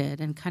expected,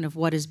 and kind of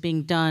what is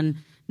being done,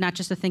 not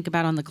just to think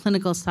about on the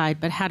clinical side,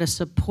 but how to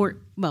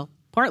support, well,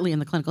 partly in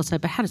the clinical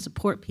side, but how to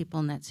support people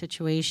in that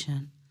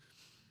situation.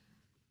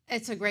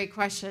 It's a great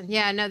question.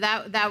 Yeah, no,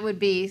 that would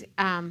be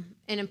an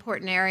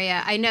important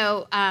area. I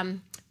know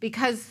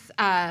because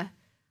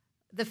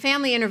the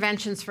family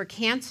interventions for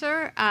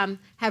cancer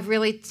have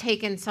really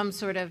taken some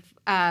sort of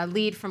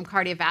lead from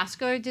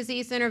cardiovascular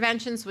disease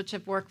interventions, which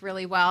have worked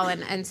really well.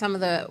 And some of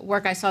the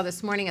work I saw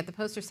this morning at the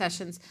poster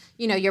sessions,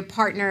 you know, your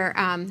partner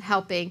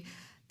helping.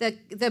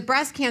 The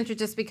breast cancer,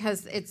 just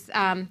because it's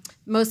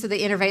most of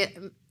the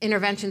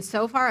interventions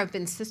so far have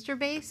been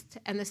sister-based,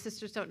 and the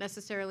sisters don't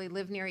necessarily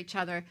live near each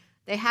other.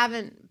 They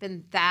haven't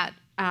been that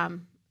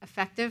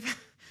effective.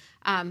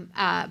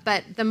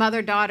 But the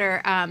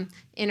mother-daughter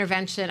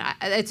intervention,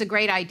 it's a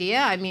great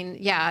idea. I mean,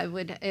 yeah,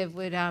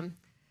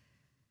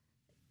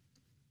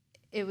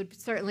 it would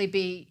certainly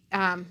be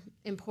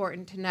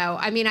important to know.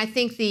 I mean, I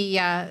think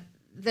the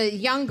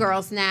young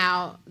girls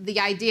now, the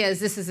idea is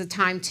this is a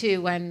time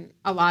too when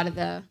a lot of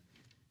the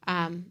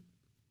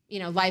you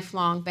know,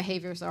 lifelong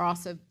behaviors are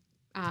also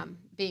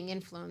being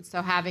influenced.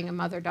 So having a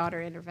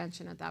mother-daughter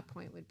intervention at that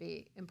point would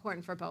be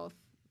important for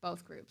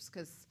both groups,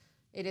 because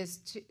it is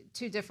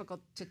too difficult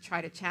to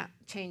try to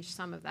change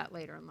some of that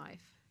later in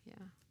life. Yeah.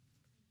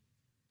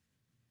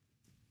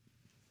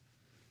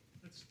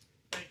 Let's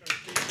thank our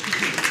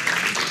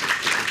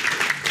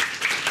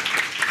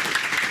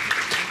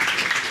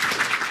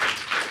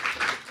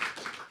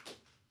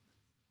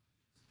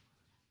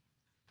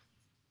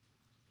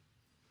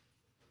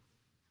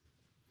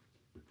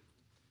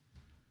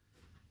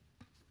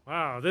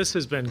Wow, this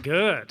has been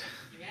good.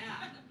 Yeah.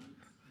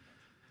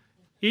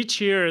 Each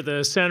year,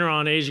 the Center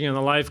on Aging and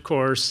the Life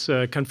course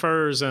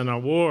confers an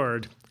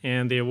award,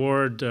 and the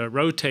award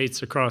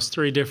rotates across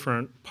 3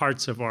 different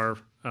parts of our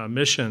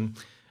mission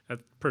at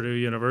Purdue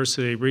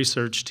University: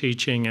 research,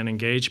 teaching, and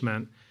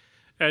engagement.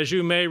 As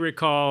you may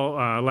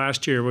recall,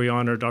 last year we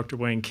honored Dr.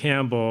 Wayne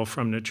Campbell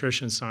from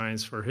Nutrition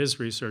Science for his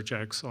research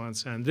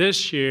excellence, and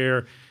this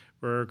year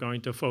we're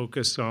going to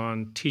focus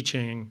on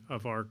teaching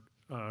of our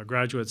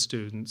graduate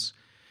students.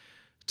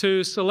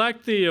 To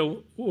select the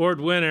award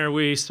winner,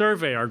 we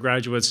survey our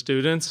graduate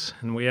students,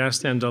 and we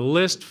ask them to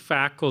list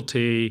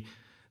faculty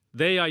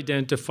they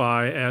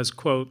identify as,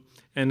 quote,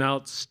 an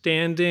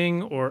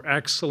outstanding or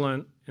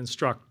excellent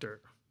instructor.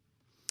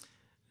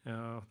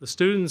 The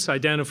students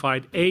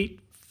identified 8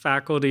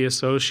 faculty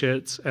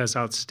associates as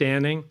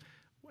outstanding,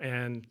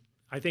 and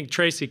I think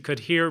Tracy could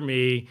hear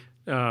me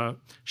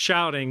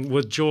shouting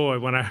with joy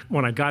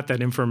when I got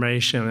that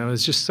information. It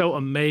was just so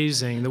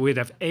amazing that we'd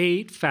have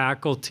 8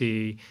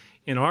 faculty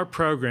in our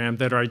program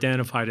that are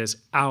identified as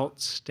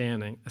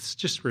outstanding. It's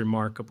just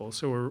remarkable.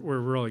 So we're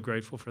really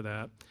grateful for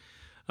that.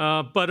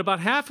 But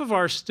about half of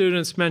our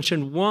students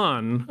mentioned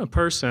a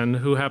person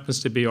who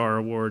happens to be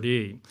our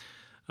awardee.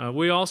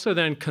 We also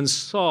then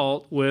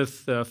consult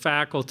with the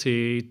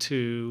faculty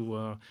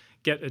to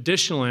get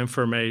additional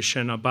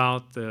information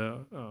about the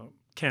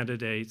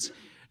candidates.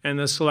 And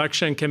the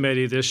selection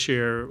committee this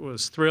year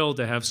was thrilled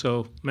to have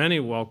so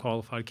many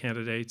well-qualified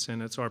candidates,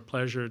 and it's our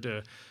pleasure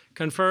to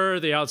confer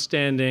the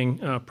Outstanding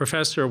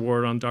Professor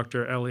Award on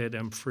Dr. Elliot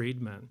M.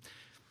 Friedman.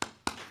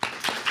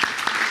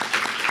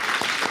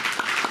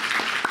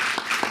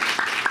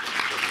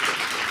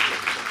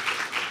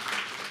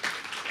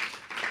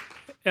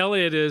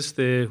 Elliot is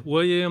the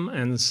William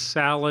and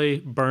Sally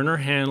Berner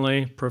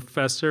Hanley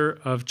Professor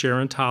of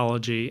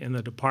Gerontology in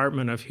the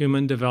Department of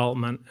Human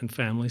Development and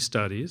Family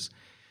Studies.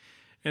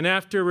 And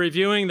after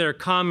reviewing their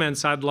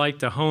comments, I'd like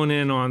to hone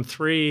in on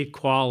 3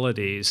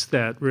 qualities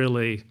that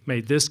really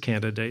made this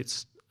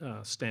candidate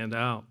stand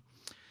out.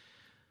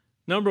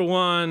 Number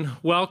 1,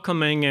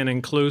 welcoming and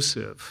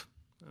inclusive.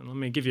 And let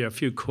me give you a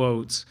few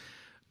quotes.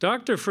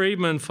 Dr.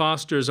 Friedman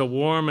fosters a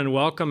warm and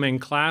welcoming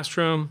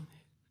classroom,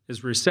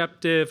 is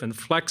receptive and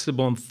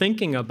flexible in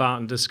thinking about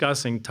and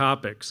discussing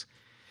topics.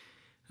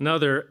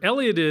 Another,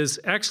 Elliot is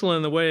excellent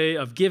in the way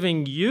of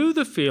giving you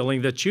the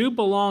feeling that you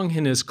belong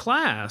in his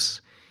class,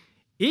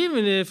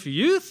 even if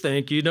you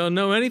think you don't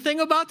know anything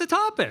about the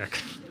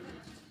topic.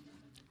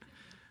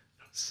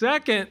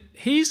 Second,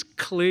 he's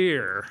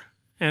clear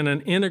and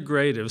an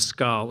integrative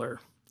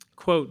scholar.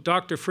 Quote,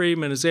 Dr.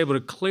 Friedman is able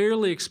to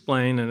clearly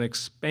explain and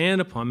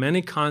expand upon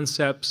many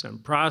concepts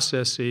and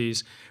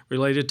processes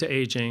related to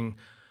aging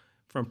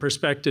from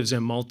perspectives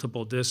in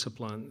multiple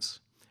disciplines.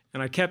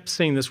 And I kept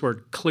seeing this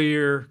word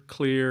clear,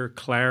 clear,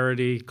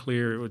 clarity,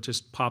 clear. It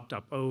just popped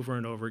up over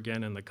and over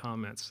again in the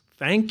comments.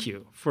 Thank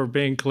you for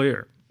being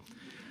clear.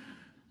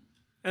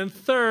 And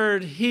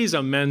third, he's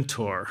a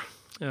mentor.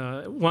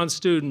 One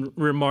student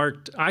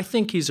remarked, I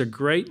think he's a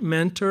great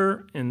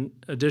mentor in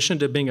addition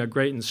to being a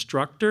great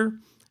instructor,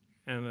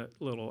 and a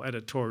little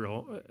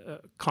editorial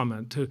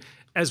comment too,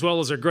 as well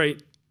as a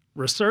great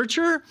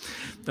researcher.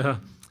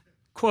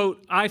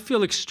 Quote, I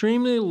feel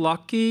extremely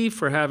lucky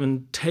for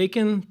having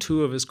taken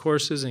 2 of his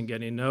courses and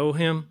getting to know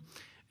him.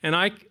 And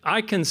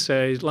I can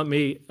say, let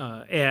me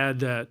add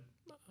that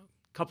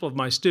a couple of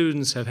my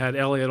students have had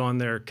Elliot on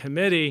their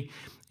committee,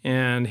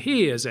 and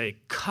he is a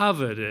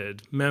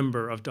coveted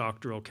member of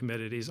doctoral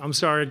committees. I'm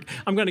sorry,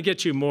 I'm going to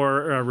get you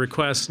more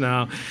requests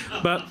now.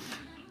 But,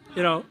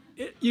 you know,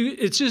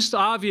 it's just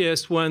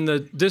obvious when the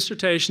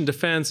dissertation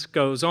defense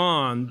goes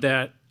on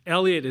that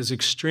Elliot is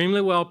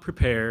extremely well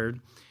prepared.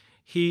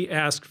 He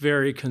asks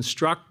very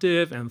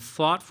constructive and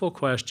thoughtful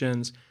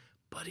questions,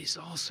 but he's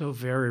also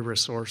very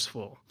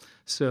resourceful.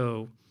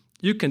 So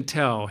you can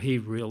tell he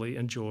really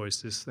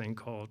enjoys this thing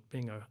called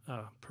being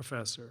a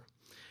professor.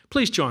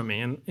 Please join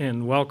me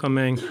in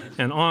welcoming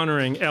and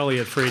honoring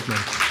Elliot Friedman.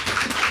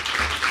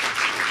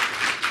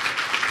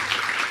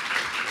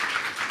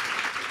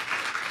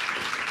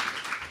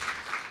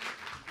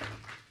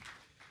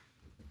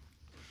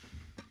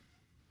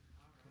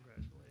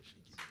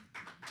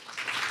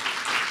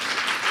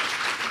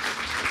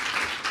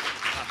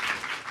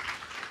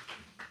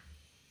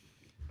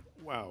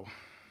 Wow.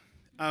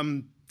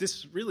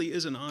 This really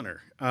is an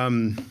honor.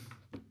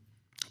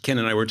 Ken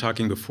and I were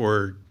talking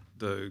before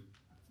the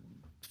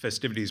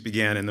festivities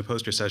began in the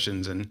poster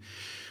sessions, and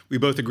we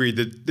both agreed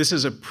that this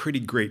is a pretty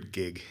great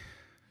gig.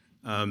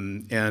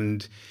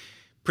 And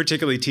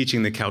particularly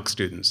teaching the CALC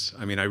students.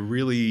 I mean, I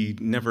really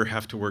never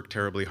have to work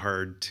terribly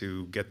hard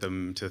to get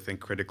them to think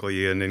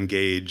critically and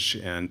engage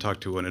and talk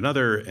to one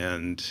another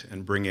and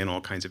bring in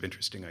all kinds of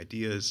interesting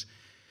ideas.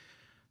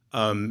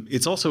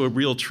 It's also a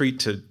real treat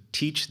to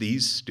teach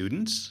these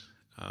students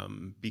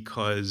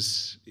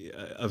because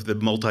of the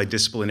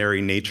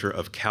multidisciplinary nature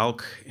of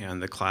CALC,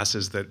 and the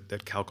classes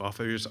that CALC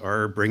offers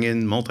bring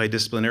in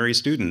multidisciplinary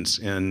students.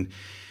 And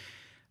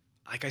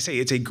like I say,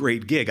 it's a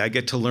great gig. I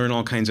get to learn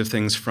all kinds of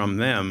things from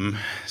them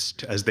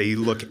as they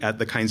look at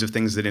the kinds of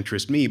things that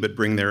interest me, but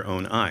bring their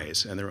own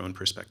eyes and their own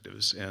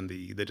perspectives. And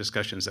the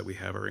discussions that we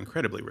have are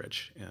incredibly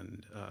rich,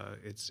 and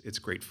it's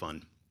great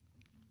fun.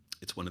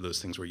 It's one of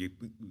those things where you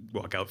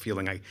walk out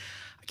feeling, I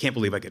can't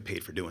believe I get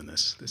paid for doing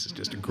this. This is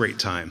just a great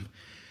time.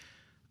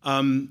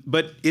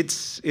 But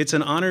it's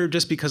an honor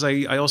just because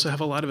I also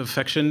have a lot of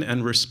affection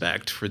and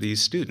respect for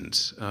these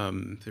students.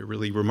 They're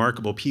really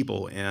remarkable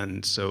people,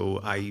 and so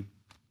I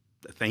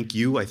thank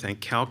you, I thank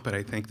CALC, but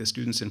I thank the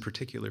students in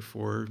particular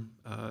for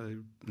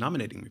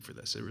nominating me for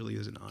this. It really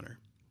is an honor.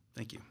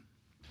 Thank you.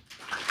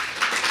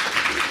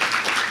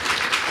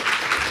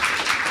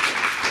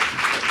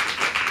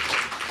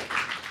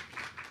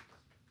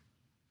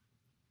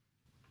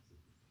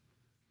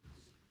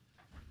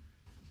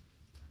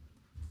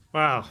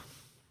 Wow.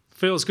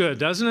 Feels good,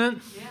 doesn't it?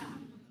 Yeah.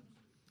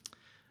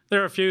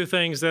 There are a few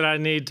things that I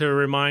need to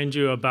remind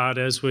you about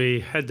as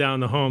we head down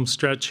the home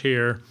stretch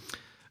here.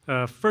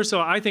 First of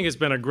all, I think it's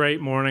been a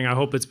great morning. I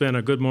hope it's been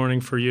a good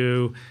morning for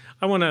you.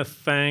 I want to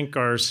thank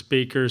our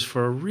speakers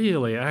for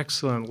really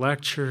excellent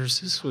lectures.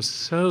 This was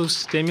so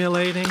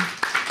stimulating.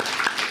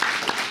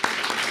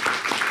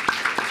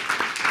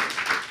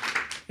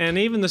 And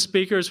even the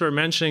speakers were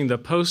mentioning the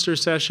poster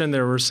session.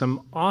 There were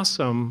some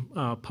awesome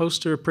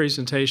poster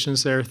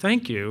presentations there.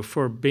 Thank you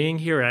for being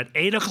here at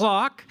 8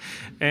 o'clock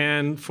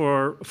and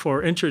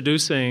for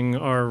introducing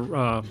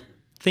our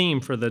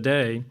theme for the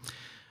day.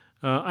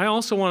 I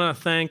also want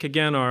to thank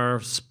again our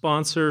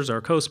sponsors,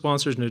 our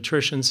co-sponsors,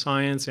 Nutrition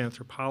Science,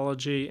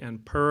 Anthropology,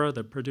 and PURA,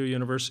 the Purdue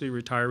University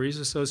Retirees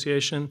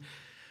Association.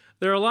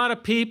 There are a lot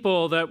of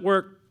people that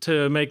work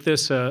to make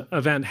this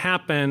event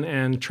happen,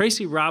 and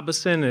Tracy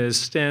Robinson is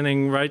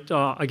standing right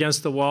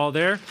against the wall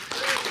there.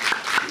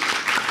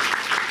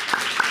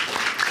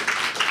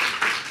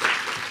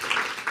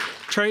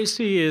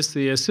 Tracy is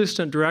the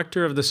assistant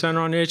director of the Center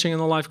on Aging and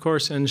the Life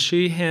course, and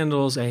she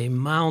handles a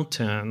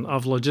mountain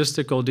of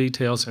logistical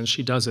details, and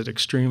she does it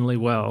extremely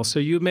well. So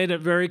you made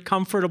it very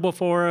comfortable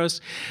for us,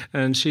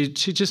 and she's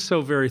just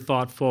so very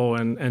thoughtful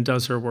and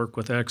does her work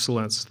with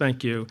excellence.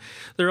 Thank you.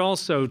 There are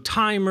also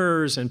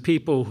timers and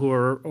people who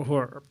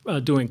are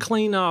doing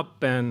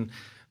cleanup and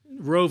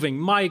roving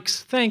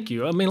mics. Thank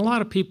you. I mean, a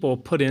lot of people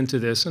put into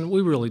this, and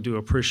we really do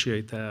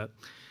appreciate that.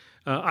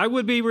 I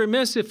would be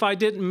remiss if I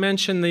didn't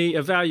mention the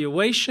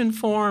evaluation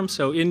form.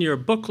 So in your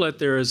booklet,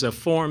 there is a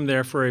form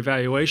there for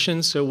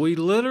evaluation. So we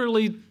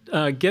literally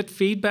get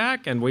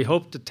feedback, and we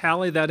hope to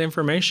tally that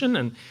information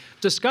and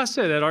discuss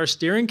it at our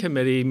steering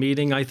committee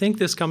meeting, I think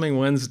this coming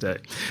Wednesday.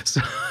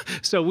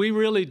 So we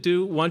really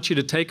do want you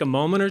to take a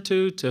moment or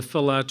two to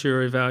fill out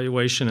your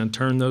evaluation and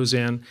turn those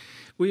in.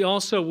 We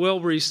also will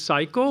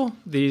recycle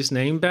these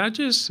name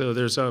badges. So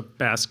there's a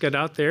basket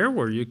out there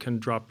where you can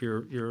drop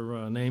your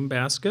name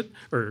basket,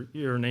 or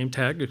your name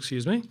tag,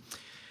 excuse me.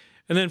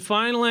 And then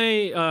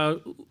finally,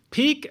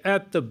 peek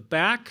at the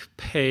back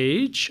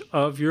page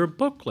of your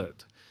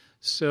booklet.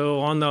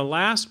 So on the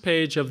last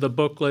page of the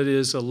booklet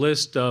is a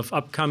list of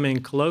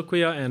upcoming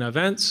colloquia and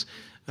events.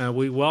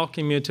 We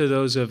welcome you to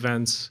those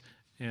events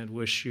and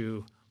wish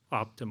you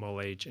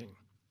optimal aging.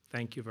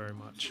 Thank you very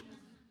much.